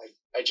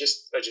 I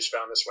just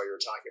found this while you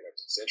were talking.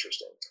 It's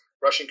interesting.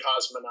 Russian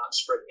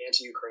cosmonauts spread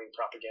anti-Ukraine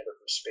propaganda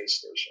from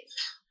space station.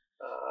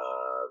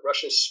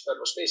 Russia's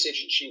Federal Space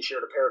Agency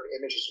shared a pair of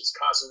images with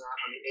cosmonaut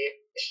on the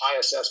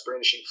ISS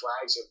brandishing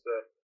flags of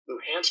the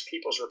Luhansk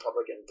People's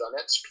Republic and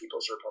Donetsk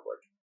People's Republic,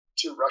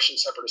 two Russian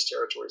separatist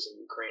territories in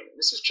Ukraine. And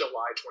this is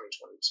July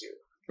 2022.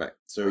 Right.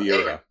 So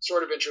anyway,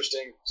 sort of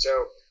interesting.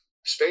 So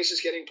space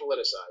is getting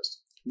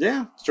politicized.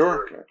 Yeah,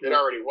 sure. It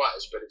already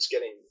was, but it's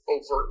getting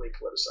overtly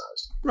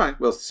politicized. Right.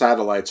 Well,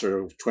 satellites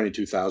are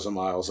 22,000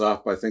 miles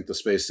up. I think the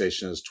space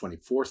station is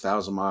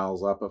 24,000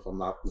 miles up, if I'm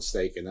not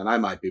mistaken. And I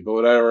might be, but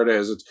whatever it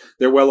is,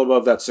 they're well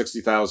above that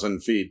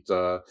 60,000 feet.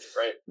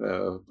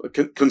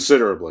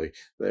 Considerably.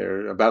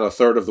 They're about a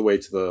third of the way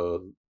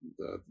to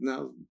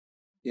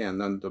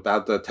and then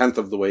about the 10th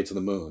of the way to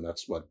the moon.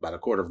 That's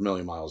about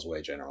 250,000 miles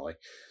away generally.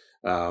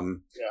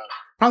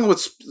 Problem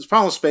with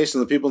space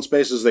and the people in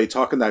space is they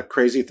talk in that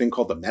crazy thing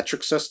called the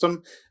metric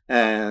system,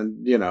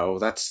 and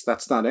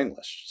that's not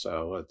English,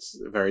 so it's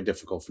very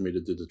difficult for me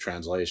to do the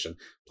translation.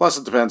 Plus,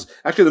 it depends.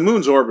 Actually, the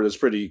moon's orbit is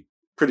pretty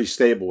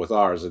stable with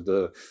ours.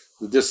 The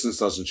distance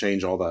doesn't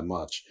change all that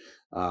much,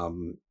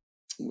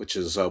 which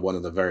is one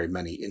of the very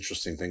many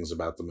interesting things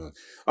about the moon.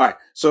 All right,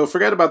 so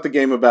forget about the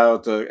game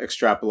about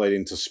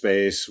extrapolating to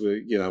space.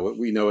 We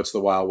know it's the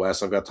Wild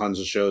West. I've got tons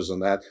of shows on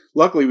that.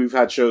 Luckily, we've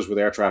had shows with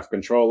air traffic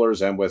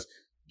controllers and with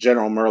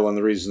General Merlin.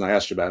 The reason I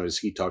asked you about it is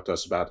he talked to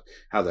us about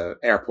how the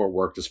airport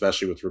worked,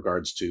 especially with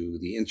regards to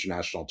the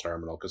international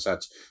terminal, because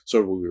that's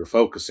sort of what we were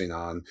focusing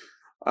on.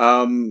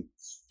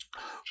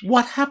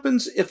 What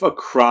happens if a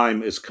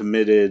crime is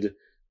committed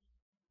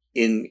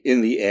in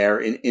the air,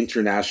 in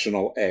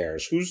international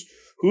airs?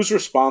 Who's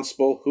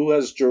responsible? Who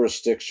has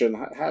jurisdiction?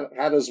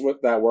 How does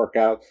that work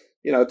out?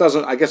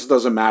 I guess it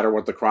doesn't matter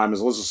what the crime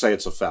is. Let's just say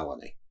it's a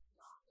felony.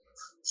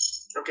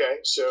 Okay,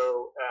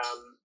 so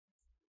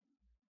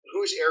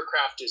whose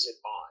aircraft is it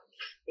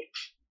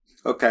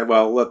on? Okay,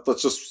 well,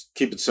 let's just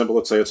keep it simple.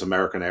 Let's say it's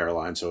American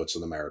Airlines, so it's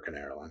an American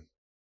airline.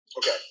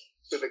 Okay,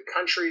 so the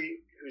country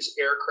whose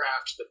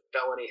aircraft the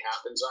felony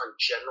happens on,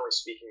 generally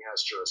speaking,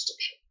 has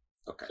jurisdiction.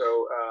 Okay.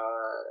 So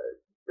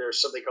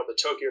there's something called the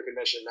Tokyo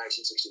Convention in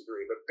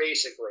 1963. But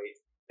basically,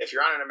 if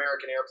you're on an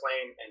American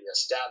airplane and you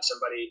stab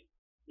somebody,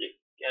 you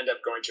end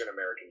up going to an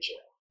American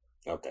jail.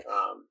 Okay.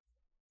 I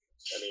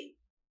mean,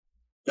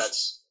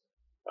 that's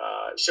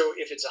so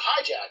if it's a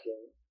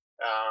hijacking,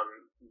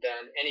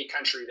 then any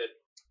country that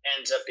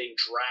ends up being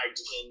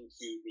dragged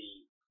into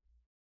the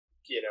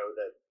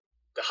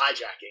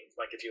hijacking,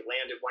 like if you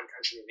land in one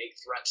country and make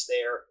threats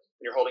there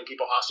and you're holding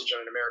people hostage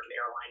on an American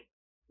airline,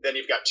 then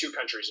you've got two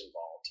countries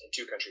involved and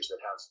two countries that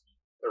have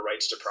the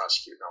rights to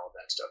prosecute and all of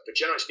that stuff. But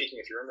generally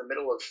speaking, if you're in the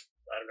middle of,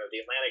 the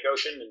Atlantic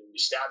Ocean and you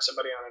stab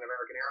somebody on an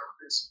American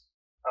Airlines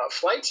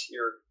flight,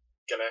 you're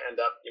going to end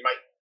up, you might,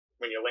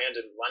 when you land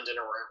in London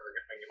or wherever,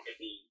 you might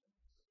be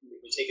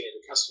taken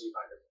into custody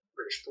by the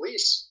British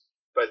police,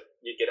 but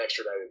you'd get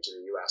extradited to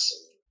the U.S.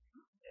 and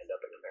end up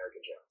in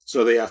American jail.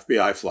 So the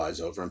FBI flies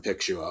over and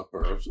picks you up,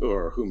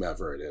 or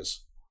whomever it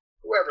is.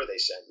 Whoever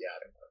they send, I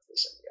don't know if they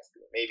send the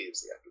FBI. Maybe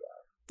it's the FBI.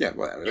 Yeah,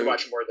 whatever. You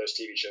watch more of those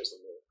TV shows than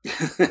me.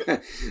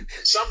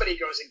 Somebody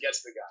goes and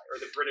gets the guy, or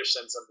the British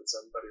send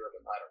somebody with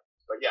them. I don't know.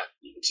 But yeah,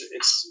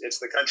 it's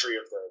the country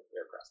of the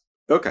aircraft.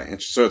 Okay,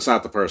 so it's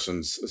not the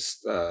person's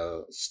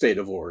state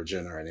of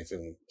origin or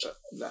anything.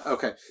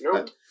 Okay.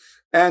 Nope.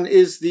 And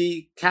is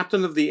the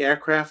captain of the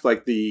aircraft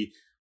like the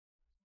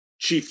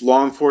chief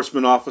law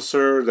enforcement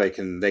officer? They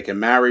can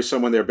marry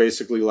someone. They're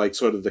basically like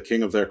sort of the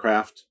king of their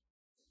craft.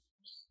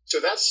 So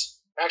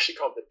that's actually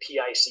called the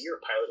PIC, or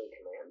Pilot in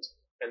Command.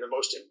 And the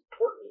most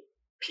important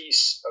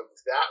piece of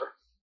that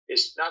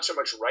is not so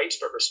much rights,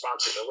 but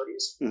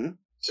responsibilities. Mm-hmm.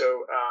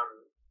 So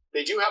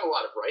they do have a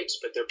lot of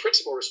rights, but their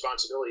principal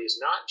responsibility is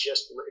not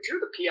just, if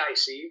you're the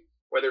PIC,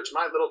 whether it's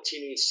my little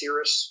teeny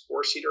Cirrus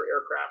 4-seater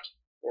aircraft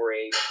or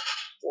a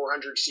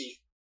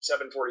 400-seat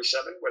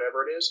 747,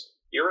 whatever it is,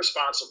 you're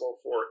responsible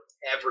for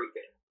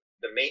everything.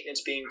 The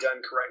maintenance being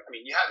done correct. I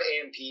mean, you have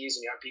AMPs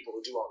and you have people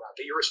who do all that,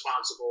 but you're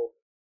responsible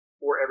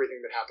for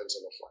everything that happens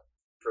in the flight,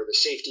 for the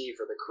safety,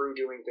 for the crew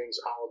doing things,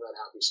 all of that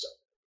happy stuff.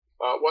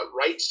 What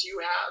rights do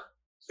you have?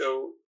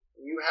 So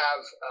you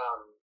have,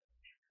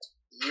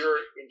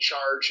 you're in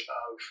charge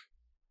of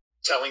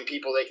telling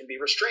people they can be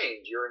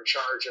restrained. You're in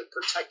charge of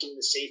protecting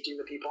the safety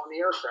of the people on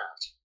the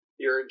aircraft.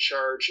 You're in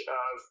charge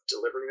of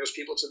delivering those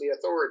people to the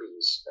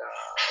authorities.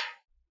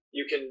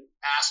 You can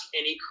ask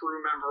any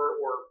crew member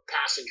or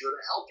passenger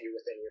to help you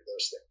with any of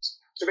those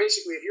things. So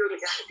basically, if you're the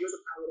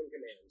pilot in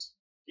command,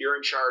 you're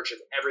in charge of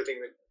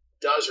everything that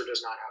does or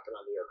does not happen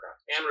on the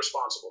aircraft and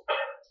responsible for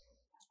it.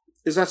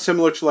 Is that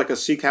similar to like a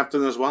sea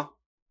captain as well?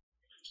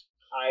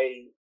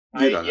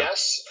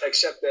 Yes,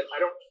 except that I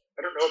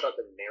don't know about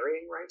the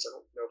marrying rights. I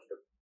don't know if the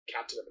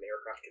captain of an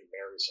aircraft can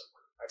marry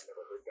someone. I've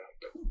never heard that.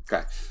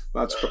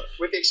 But, okay,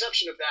 with the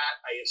exception of that,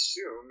 I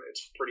assume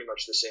it's pretty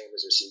much the same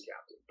as a sea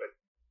captain. But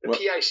the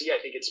PIC, I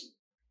think it's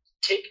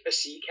take a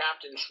sea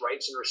captain's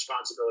rights and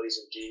responsibilities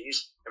and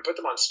duties and put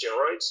them on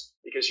steroids,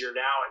 because you're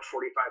now at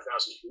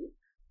 45,000 feet,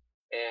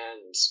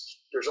 and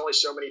there's only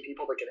so many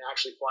people that can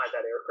actually fly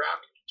that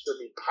aircraft. So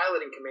the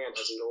pilot in command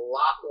has a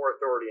lot more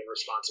authority and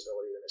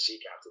responsibility than a sea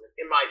captain,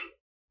 in my view.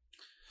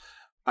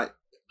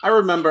 I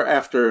remember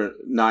after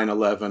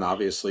 9/11,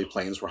 obviously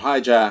planes were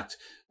hijacked,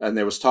 and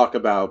there was talk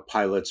about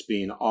pilots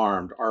being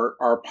armed.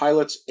 Are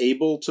pilots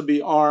able to be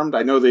armed?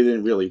 I know they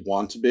didn't really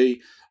want to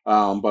be,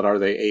 but are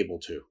they able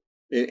to?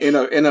 In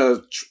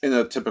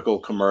a typical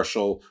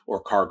commercial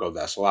or cargo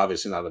vessel,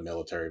 obviously not a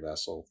military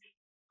vessel.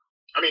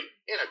 I mean,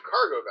 in a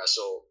cargo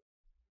vessel,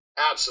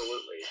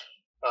 absolutely.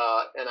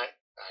 And I,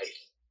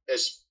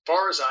 as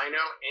far as I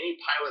know, any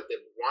pilot that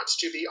wants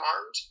to be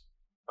armed,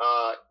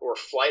 or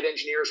flight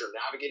engineers or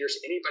navigators,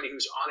 anybody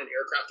who's on an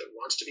aircraft that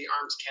wants to be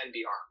armed can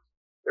be armed.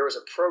 There was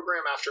a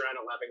program after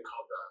 9/11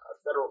 called the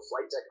Federal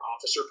Flight Deck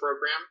Officer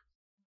Program,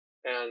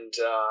 and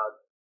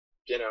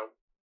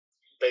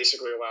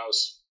basically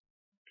allows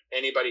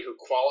anybody who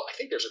I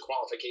think there's a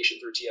qualification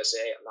through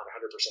TSA. I'm not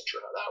 100%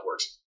 sure how that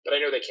works, but I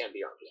know they can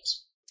be armed,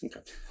 yes.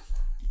 Okay.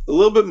 A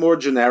little bit more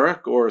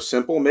generic or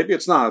simple, maybe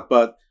it's not,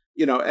 but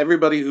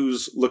everybody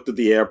who's looked at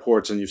the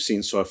airports and you've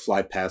seen sort of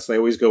flight paths, they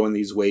always go in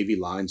these wavy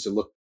lines that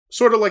look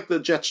sort of like the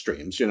jet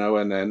streams,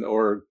 and then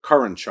or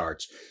current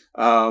charts.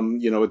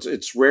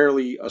 It's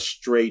rarely a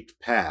straight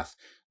path.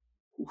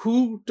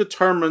 Who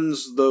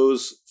determines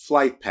those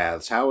flight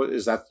paths? How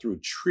is that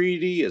through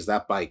treaty? Is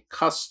that by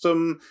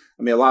custom?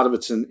 I mean, a lot of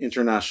it's in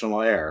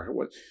international air.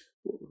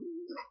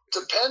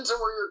 Depends on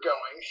where you're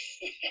going.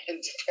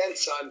 It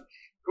depends on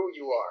who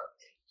you are.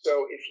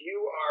 So if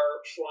you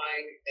are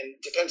flying, and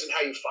it depends on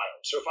how you file.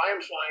 So if I am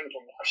flying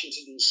from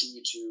Washington,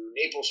 D.C. to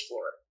Naples,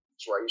 Florida,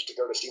 that's where I used to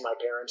go to see my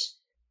parents,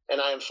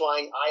 and I am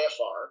flying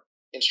IFR,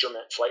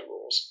 Instrument Flight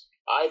Rules,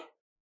 I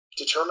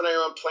determine my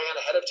own plan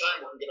ahead of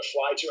time where I'm going to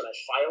fly to, and I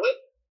file it,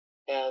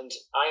 and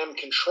I am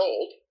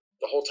controlled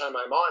the whole time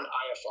I'm on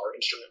IFR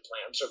instrument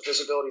plan. So if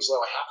visibility is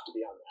low, I have to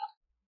be on that.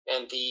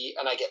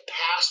 And I get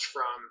passed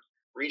from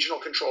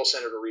regional control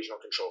center to regional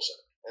control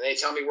center, and they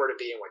tell me where to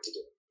be and what to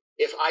do.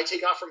 If I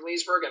take off from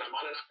Leesburg and I'm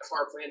on an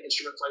IFR plan,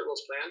 instrument flight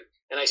rules plan,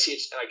 and I see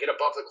it, and I get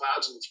above the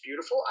clouds and it's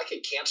beautiful, I can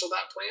cancel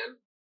that plan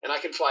and I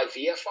can fly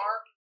VFR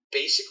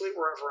basically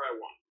wherever I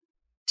want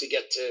to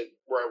get to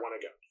where I want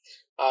to go.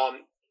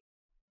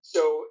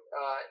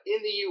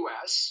 In the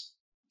U.S.,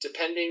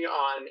 depending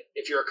on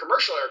if you're a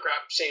commercial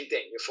aircraft, same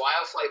thing. You fly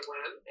a flight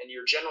plan, and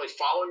you're generally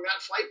following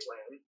that flight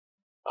plan.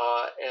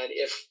 And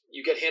if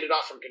you get handed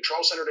off from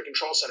control center to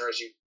control center as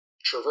you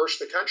traverse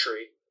the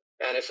country,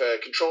 and if a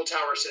control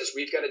tower says,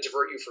 we've got to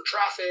divert you for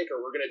traffic,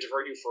 or we're going to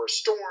divert you for a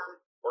storm,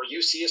 or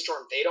you see a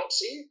storm they don't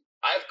see,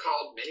 I've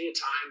called many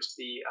times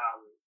the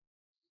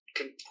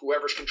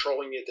whoever's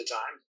controlling me at the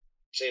time,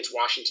 say it's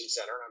Washington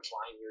Center and I'm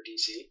flying near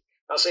DC.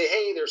 I'll say,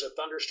 hey, there's a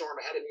thunderstorm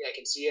ahead of me. I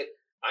can see it.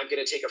 I'm going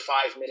to take a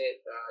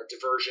 5-minute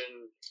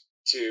diversion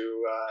to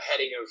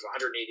heading of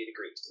 180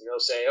 degrees. And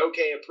they'll say,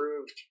 okay,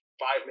 approved,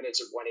 5 minutes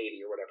of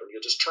 180 or whatever.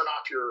 You'll just turn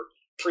off your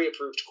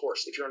pre-approved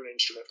course if you're on an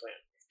instrument plan.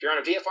 If you're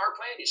on a VFR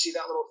plan, you see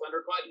that little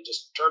thundercloud, you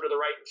just turn to the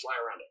right and fly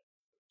around it.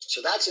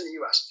 So that's in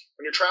the U.S.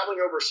 When you're traveling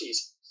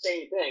overseas,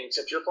 same thing,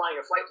 except you're flying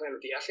a flight plan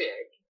with the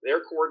FAA.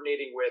 They're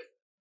coordinating with,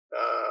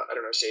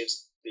 say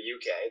it's the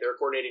UK. They're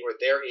coordinating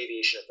with their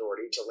aviation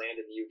authority to land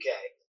in the UK.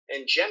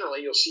 And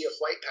generally, you'll see a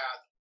flight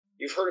path.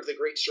 You've heard of the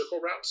Great Circle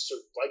routes, so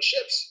like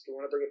ships, if you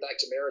want to bring it back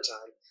to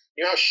maritime.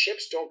 You know how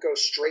ships don't go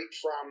straight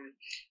from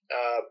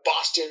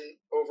Boston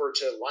over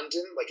to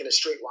London, like in a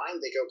straight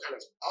line? They go kind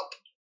of up,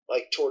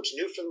 like towards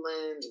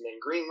Newfoundland and then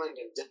Greenland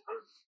and down.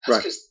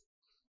 That's because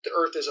the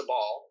Earth is a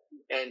ball.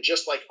 And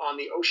just like on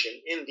the ocean,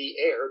 in the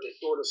air, the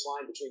shortest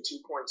line between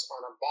 2 points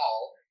on a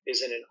ball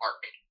is in an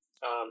arc.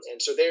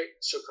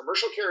 So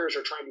commercial carriers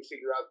are trying to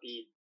figure out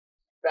the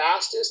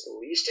fastest,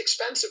 least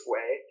expensive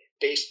way,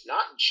 based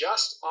not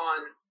just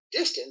on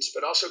distance,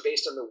 but also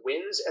based on the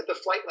winds at the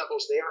flight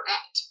levels they are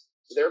at.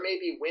 So there may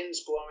be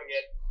winds blowing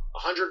at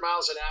 100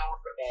 miles an hour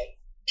at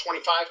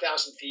 25,000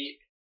 feet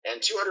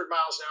and 200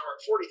 miles an hour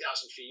at 40,000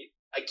 feet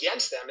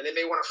against them, and they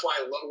may want to fly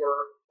lower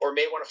or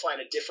may want to fly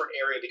in a different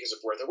area because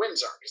of where the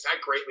winds are, because that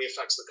greatly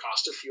affects the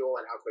cost of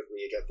fuel and how quickly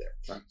you get there.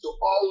 Right. So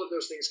all of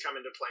those things come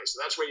into play. So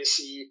that's where you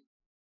see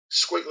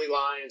squiggly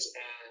lines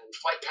and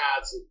flight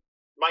paths that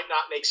might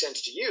not make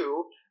sense to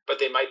you, but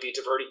they might be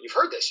diverting. You've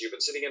heard this. You've been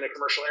sitting in a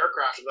commercial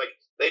aircraft and like,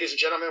 ladies and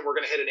gentlemen, we're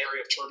going to hit an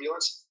area of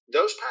turbulence.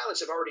 Those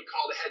pilots have already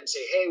called ahead and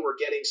say, hey, we're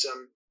getting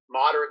some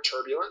moderate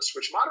turbulence,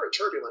 which moderate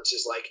turbulence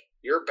is like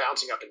you're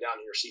bouncing up and down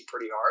in your seat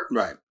pretty hard.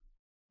 Right.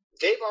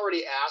 They've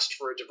already asked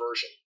for a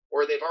diversion,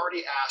 or they've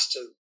already asked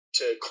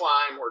to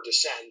climb or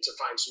descend to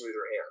find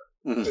smoother air.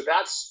 Mm-hmm. So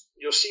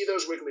you'll see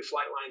those wiggly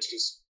flight lines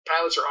because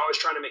pilots are always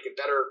trying to make it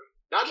better,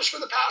 not just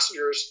for the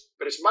passengers,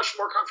 but it's much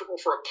more comfortable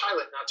for a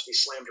pilot not to be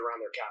slammed around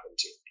their cabin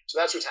too. So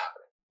that's what's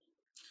happening.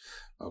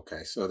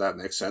 Okay, so that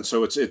makes sense.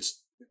 So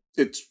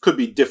it could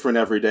be different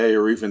every day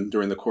or even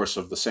during the course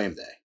of the same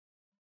day.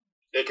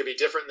 It could be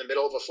different in the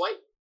middle of a flight.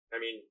 I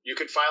mean, you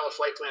could file a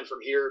flight plan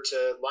from here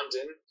to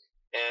London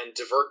and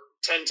divert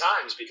 10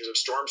 times because of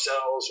storm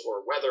cells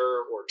or weather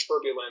or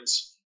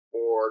turbulence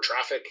or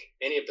traffic,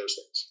 any of those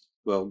things.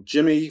 Well,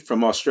 Jimmy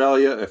from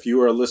Australia, if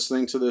you are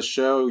listening to this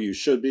show, you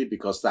should be,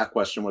 because that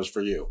question was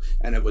for you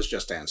and it was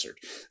just answered.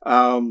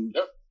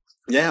 Yep.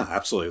 Yeah,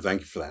 absolutely.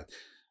 Thank you for that.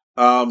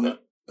 Yep.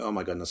 Oh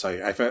my goodness.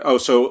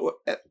 So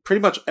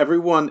pretty much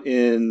everyone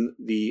in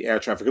the air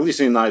traffic, at least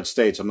in the United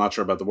States, I'm not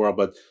sure about the world,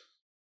 but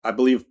I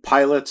believe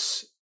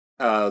pilots,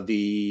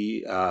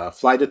 the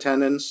flight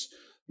attendants,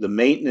 the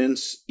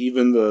maintenance,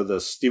 even the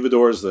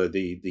stevedores,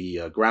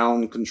 the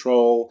ground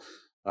control,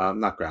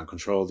 not ground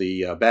control,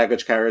 the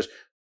baggage carriers,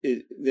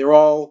 they're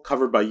all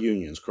covered by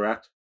unions,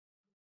 correct?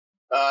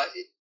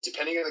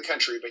 Depending on the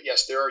country, but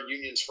yes, there are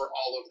unions for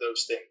all of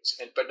those things.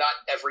 But not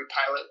every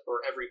pilot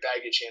or every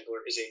baggage handler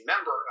is a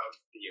member of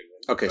the union.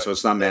 Okay, so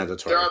it's not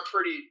mandatory. There are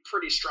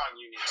pretty strong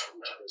unions for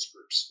each of those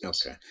groups.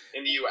 Okay.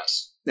 In the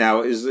U.S.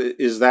 Now,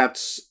 is that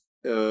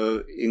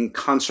in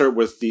concert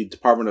with the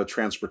Department of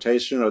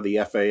Transportation or the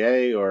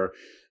FAA,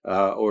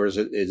 or is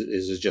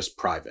it just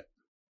private?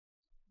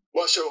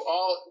 Well,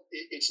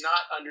 it's not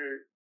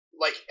under,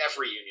 like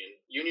every union.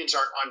 Unions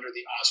aren't under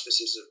the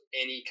auspices of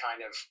any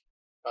kind of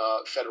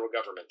federal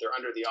government. They're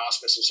under the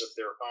auspices of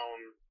their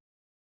own,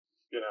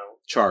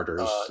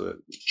 charters.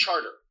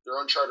 Charter. Their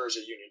own charter as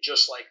a union,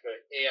 just like the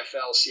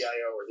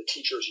AFL-CIO or the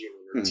Teachers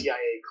Union or the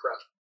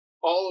TIA-CREF.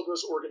 All of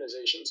those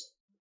organizations.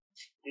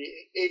 The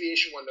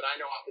aviation one that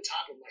I know off the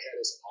top of my head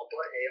is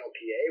ALPA,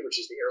 ALPA, which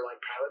is the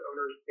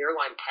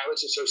Airline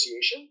Pilots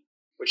Association,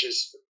 which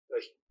is a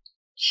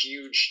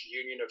huge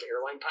union of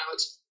airline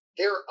pilots.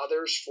 There are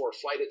others for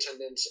flight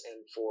attendants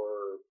and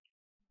for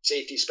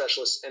safety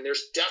specialists, and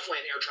there's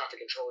definitely an air traffic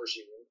controllers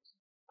union.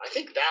 I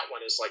think that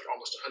one is like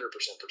almost 100%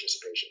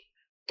 participation.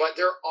 But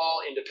they're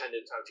all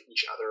independent of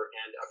each other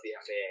and of the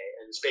FAA,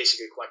 and it's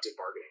basically collective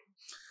bargaining.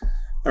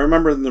 I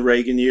remember in the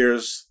Reagan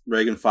years,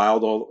 Reagan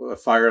fired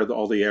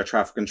all the air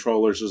traffic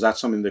controllers. Is that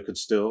something that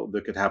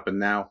could happen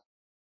now?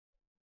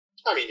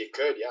 I mean, it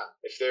could, yeah.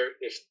 If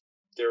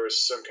there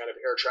was some kind of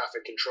air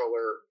traffic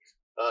controller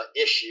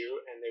issue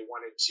and they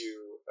wanted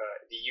to,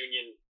 the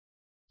union,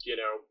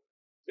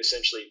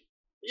 essentially,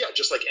 yeah,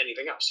 just like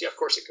anything else. Yeah, of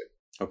course it could.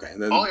 Okay.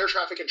 And then, all air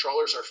traffic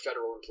controllers are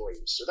federal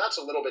employees, so that's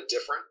a little bit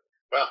different.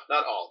 Well,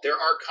 not all. There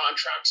are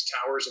contract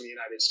towers in the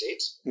United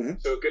States. Mm-hmm.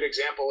 So a good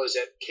example is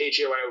at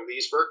KJYO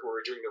Leesburg, where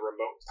we're doing the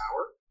remote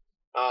tower.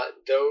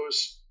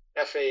 Those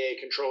FAA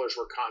controllers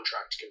were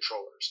contract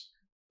controllers.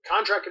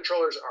 Contract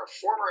controllers are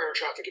former air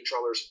traffic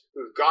controllers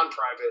who've gone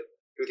private,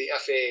 who the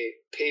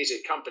FAA pays a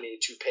company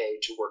to pay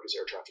to work as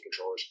air traffic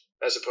controllers,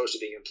 as opposed to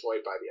being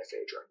employed by the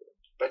FAA directly.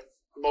 But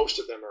most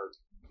of them are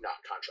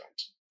not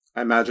contract.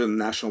 I imagine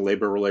the National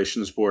Labor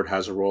Relations Board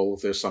has a role.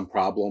 If there's some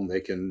problem,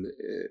 they can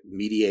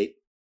mediate.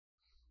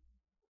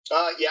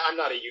 Yeah, I'm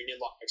not a union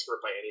law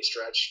expert by any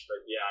stretch,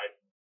 but yeah, I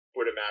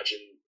would imagine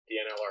the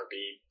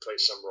NLRB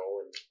plays some role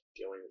in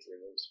dealing with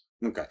unions.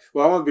 Okay.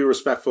 Well, I want to be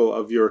respectful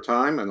of your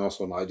time and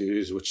also my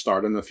duties, which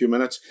start in a few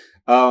minutes.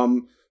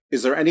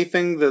 Is there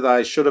anything that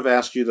I should have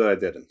asked you that I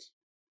didn't?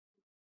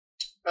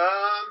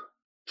 I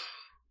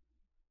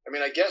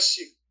mean, I guess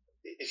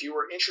if you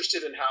were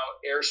interested in how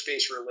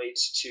airspace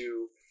relates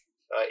to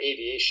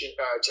aviation,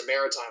 to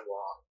maritime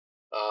law,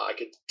 I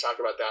could talk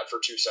about that for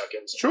 2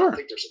 seconds. Sure. I don't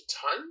think there's a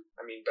ton.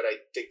 I mean, but I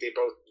think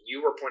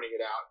you were pointing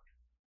it out.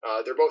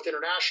 They're both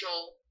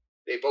international.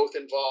 They both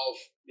involve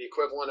the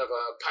equivalent of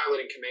a pilot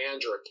in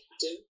command or a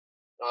captain.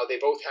 They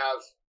both have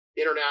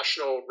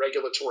international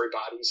regulatory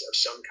bodies of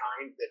some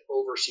kind that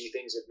oversee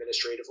things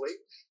administratively.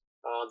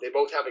 They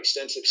both have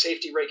extensive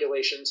safety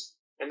regulations,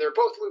 and they're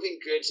both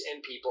moving goods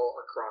and people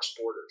across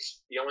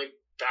borders. The only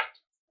fact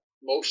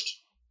most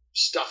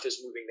stuff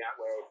is moving that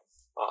way,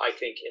 I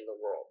think, in the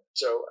world.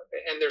 So,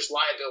 and there's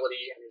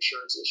liability and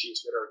insurance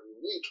issues that are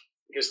unique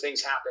because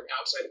things happen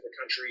outside of the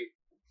country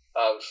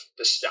of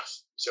the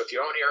stuff. So if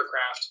you own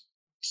aircraft,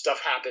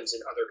 stuff happens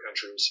in other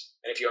countries.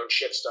 And if you own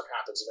ships, stuff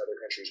happens in other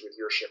countries with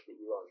your ship that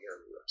you own here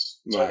in the U.S.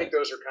 So right. I think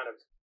those are kind of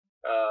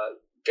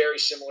very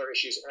similar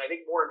issues. And I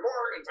think more and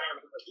more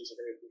environmental issues are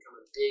going to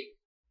become a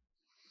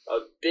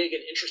big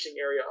and interesting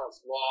area of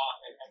law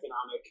and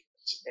economic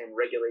and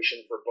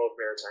regulation for both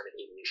maritime and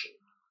aviation.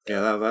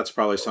 Yeah, that's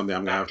probably something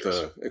I'm going to have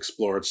to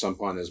explore at some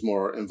point is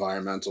more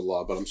environmental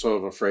law, but I'm sort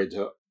of afraid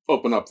to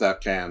open up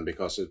that can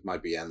because it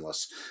might be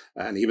endless.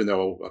 And even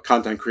though a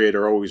content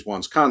creator always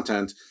wants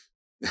content,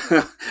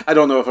 I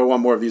don't know if I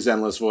want more of these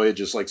endless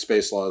voyages like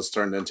space law has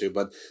turned into.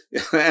 But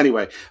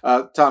anyway,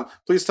 Tom,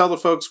 please tell the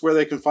folks where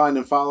they can find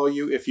and follow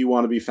you if you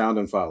want to be found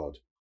and followed.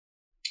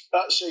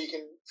 So you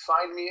can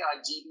find me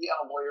on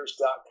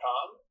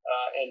dbllawyers.com.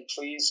 And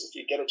please, if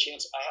you get a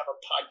chance, I have a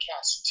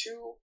podcast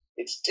too.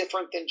 It's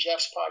different than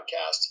Jeff's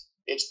podcast.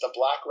 It's the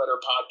Black Letter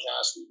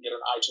Podcast. You can get on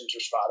iTunes or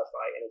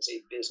Spotify, and it's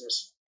a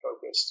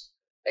business-focused,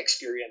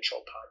 experiential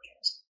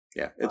podcast.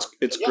 Yeah,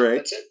 it's great.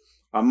 That's it.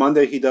 On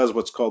Monday, he does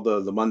what's called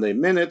the Monday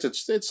Minute.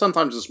 It's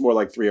sometimes it's more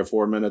like 3 or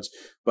 4 minutes,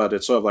 but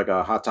it's sort of like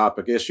a hot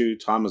topic issue.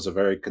 Tom is a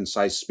very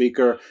concise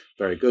speaker,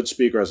 very good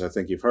speaker, as I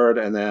think you've heard.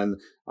 And then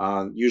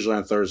usually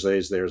on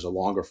Thursdays, there's a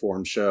longer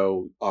form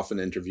show, often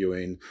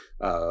interviewing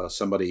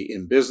somebody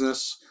in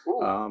business.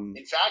 Ooh,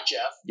 in fact,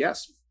 Jeff.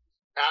 Yes.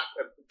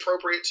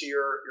 Appropriate to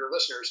your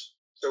listeners.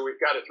 So we've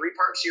got a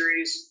 3-part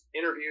series,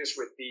 interviews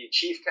with the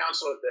chief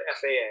counsel of the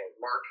FAA,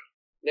 Mark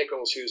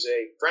Nichols, who's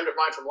a friend of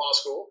mine from law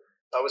school.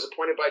 Was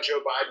appointed by Joe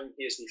Biden.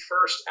 He is the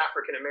first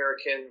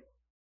African-American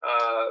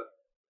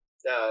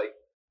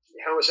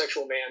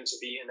homosexual man to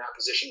be in that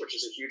position, which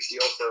is a huge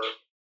deal for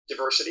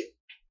diversity.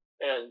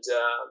 And,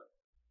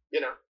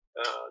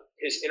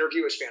 his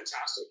interview is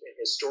fantastic and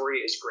his story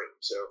is great.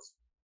 So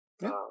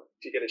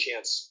if you get a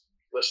chance,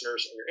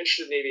 listeners, and you're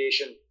interested in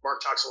aviation,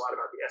 Mark talks a lot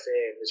about the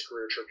FAA and his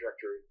career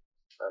trajectory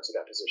to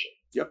that position.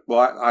 Yep.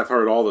 Well, I've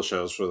heard all the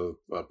shows for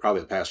probably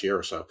the past year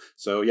or so.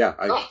 So yeah,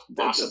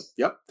 awesome.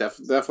 Yep,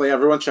 definitely.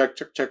 Everyone check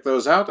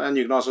those out, and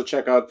you can also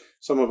check out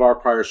some of our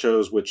prior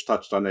shows, which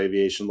touched on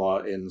aviation law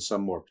in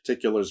some more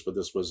particulars. But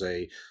this was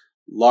a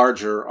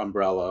larger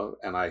umbrella,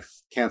 and I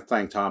can't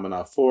thank Tom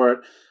enough for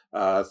it.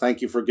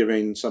 Thank you for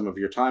giving some of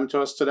your time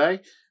to us today.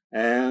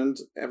 And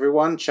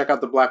everyone, check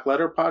out the Black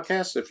Letter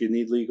Podcast if you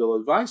need legal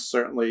advice.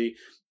 Certainly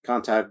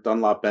contact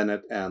Dunlop,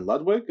 Bennett, and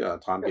Ludwig.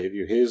 Tom gave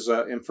you his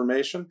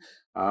information.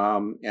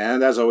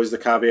 And as always, the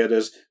caveat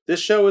is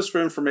this show is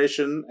for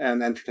information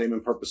and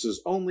entertainment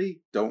purposes only.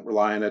 Don't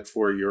rely on it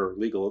for your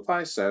legal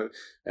advice.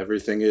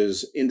 Everything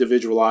is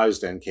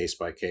individualized and case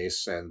by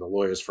case. And the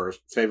lawyer's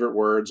favorite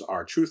words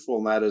are truthful,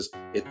 and that is,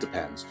 it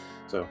depends.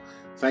 So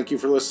thank you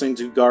for listening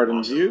to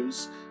Garden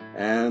Views,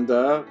 and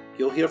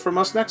you'll hear from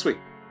us next week.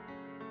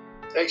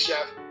 Thanks,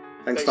 Jeff.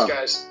 Thanks, Tom.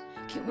 Guys.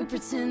 Can we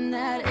pretend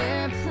that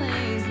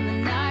airplanes in the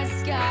night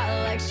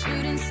sky like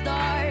shooting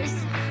stars?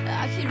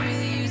 I could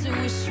really use a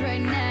wish right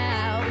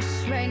now,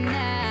 wish right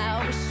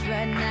now, wish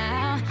right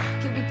now.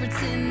 Can we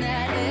pretend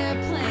that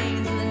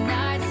airplanes in the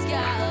night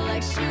sky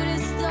like shooting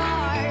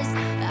stars?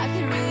 I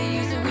could really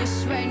use a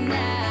wish right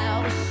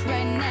now, wish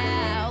right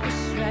now,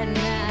 wish right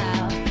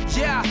now.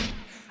 Yeah,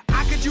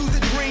 I could use a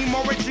dream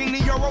or a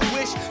genie or a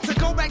wish to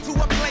go back to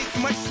a place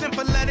much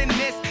simpler than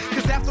this.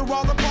 Cause after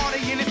all the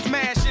partying and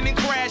smashing and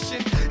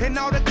crashing, and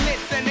all the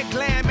glitz and the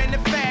glam and the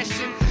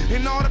fashion,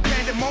 and all the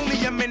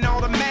pandemonium and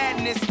all the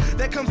madness,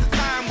 there comes a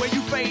time where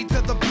you fade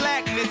to the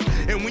blackness.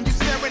 And when you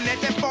staring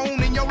at that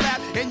phone in your lap,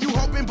 and you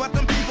hoping but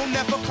them people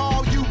never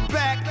call you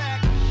back.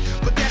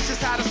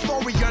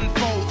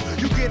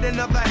 get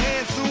another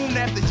hand soon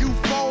after you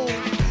fold.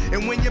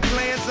 And when your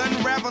plans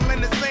unravel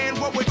in the sand,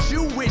 what would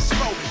you wish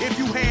for if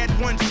you had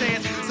one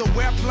chance? So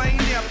airplane,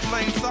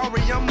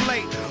 sorry I'm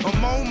late.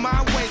 I'm on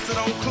my way, so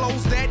don't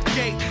close that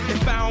gate.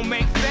 If I don't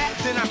make that,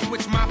 then I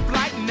switch my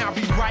flight, and I'll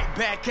be right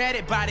back at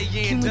it by the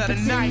end of the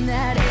night.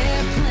 That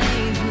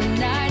airplanes in the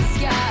night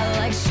sky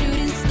like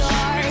shooting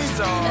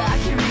stars. I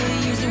can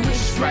really use a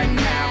wish right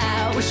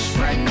now, wish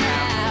right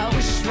now,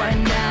 wish right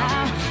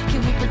now.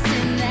 Can we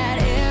pretend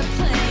that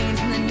airplanes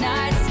in the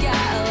night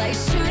sky like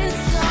shooting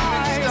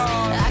stars?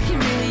 I can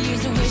really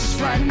use a wish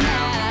right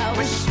now,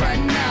 wish right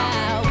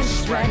now,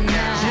 wish right now.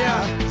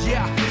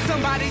 Yeah,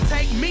 somebody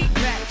take me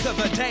back to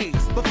the days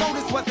before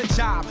this was a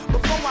job,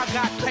 before I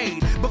got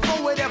paid,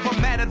 before it ever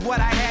mattered what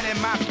I had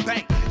in my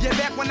bank. Yeah,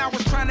 back when I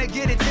was trying to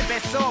get a tip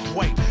at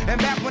Subway, and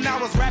back when I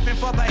was rapping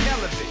for the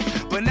hell of it.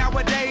 But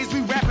nowadays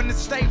we rapping to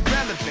stay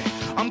relevant.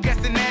 I'm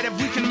guessing that if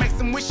we can make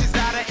some wishes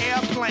out of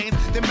airplanes,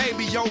 then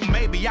maybe,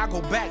 maybe I'll go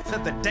back to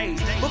the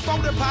days before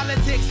the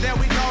politics that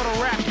we call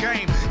the rap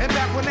game. And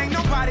back when ain't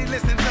nobody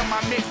listened to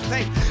my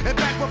mixtape. And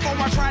back before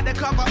I tried to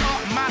cover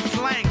up my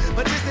slang.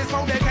 But this is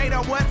for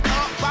Decatur, what's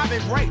up, Bobby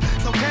Ray?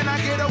 So can I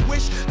get a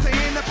wish to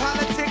end the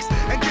politics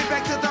and get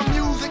back to the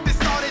music that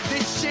started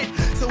this shit?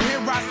 So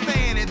here I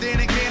stand, and then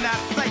again I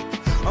say,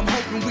 I'm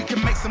hoping we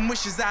can make some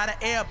wishes out of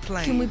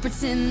airplanes. Can we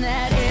pretend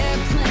that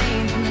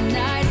airplanes in the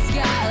night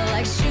sky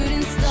like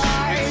shooting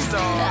stars?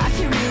 I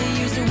can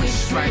really use a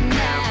wish right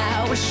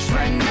now, wish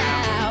right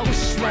now,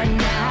 wish right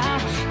now.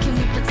 Can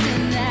we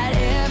pretend that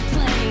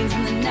airplanes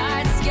in the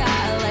night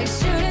sky like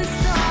shooting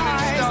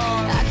stars?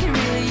 I can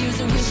really use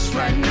a wish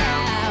right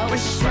now,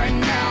 wish right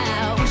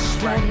now, wish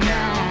right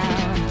now.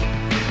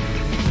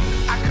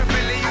 I could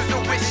really use a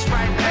wish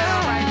right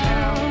now. Like shooting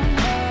stars.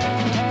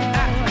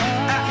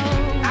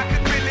 I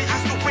could really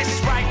use a wish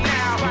right now. A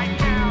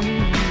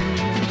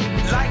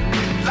wish right now.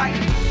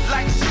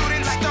 Like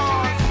shooting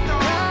stars. I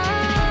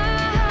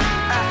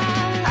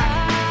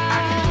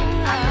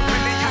could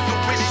really use a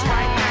wish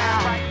right now.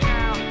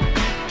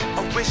 A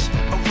wish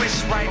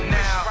right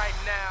now.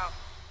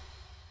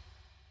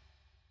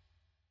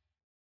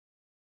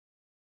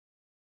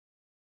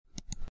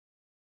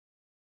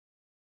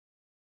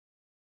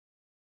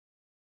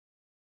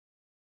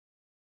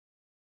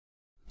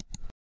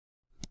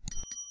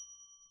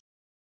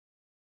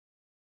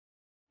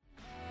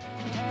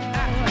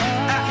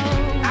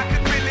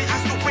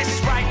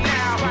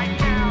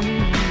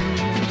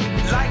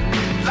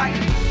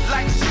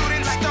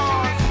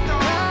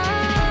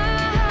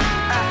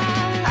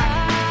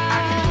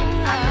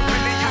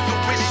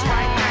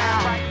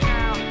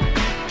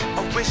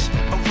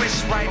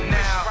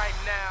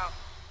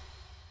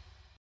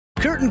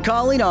 Curtain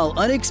calling all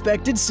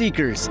unexpected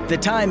seekers. The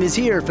time is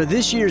here for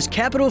this year's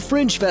Capitol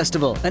Fringe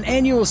Festival, an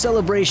annual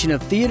celebration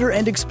of theater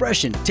and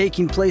expression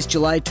taking place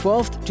July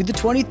 12th to the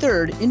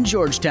 23rd in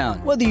Georgetown.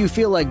 Whether you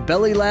feel like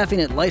belly laughing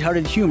at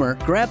lighthearted humor,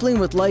 grappling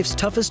with life's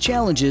toughest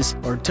challenges,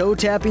 or toe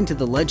tapping to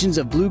the legends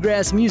of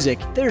bluegrass music,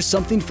 there's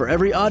something for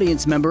every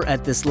audience member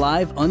at this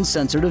live,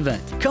 uncensored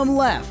event. Come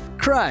laugh,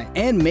 cry,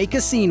 and make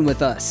a scene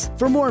with us.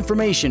 For more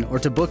information or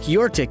to book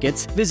your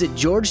tickets, visit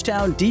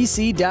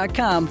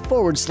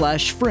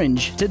georgetowndc.com/fringe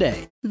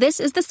today. This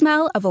is the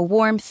smell of a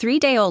warm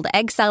 3-day-old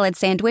egg salad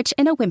sandwich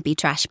in a wimpy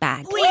trash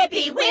bag.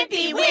 Wimpy,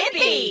 wimpy,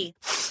 wimpy!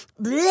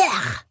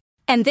 Blech.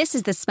 And this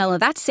is the smell of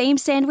that same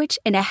sandwich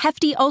in a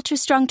hefty,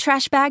 ultra-strong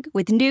trash bag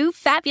with new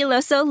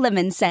Fabuloso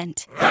lemon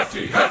scent.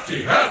 Hefty,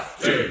 hefty,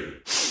 hefty!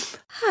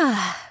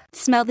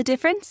 Smell the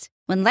difference?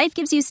 When life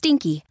gives you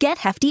stinky, get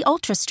Hefty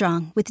Ultra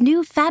Strong with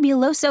new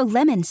Fabuloso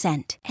lemon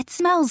scent. It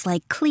smells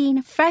like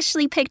clean,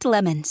 freshly picked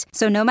lemons.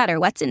 So no matter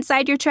what's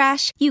inside your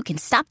trash, you can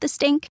stop the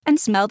stink and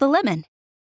smell the lemon.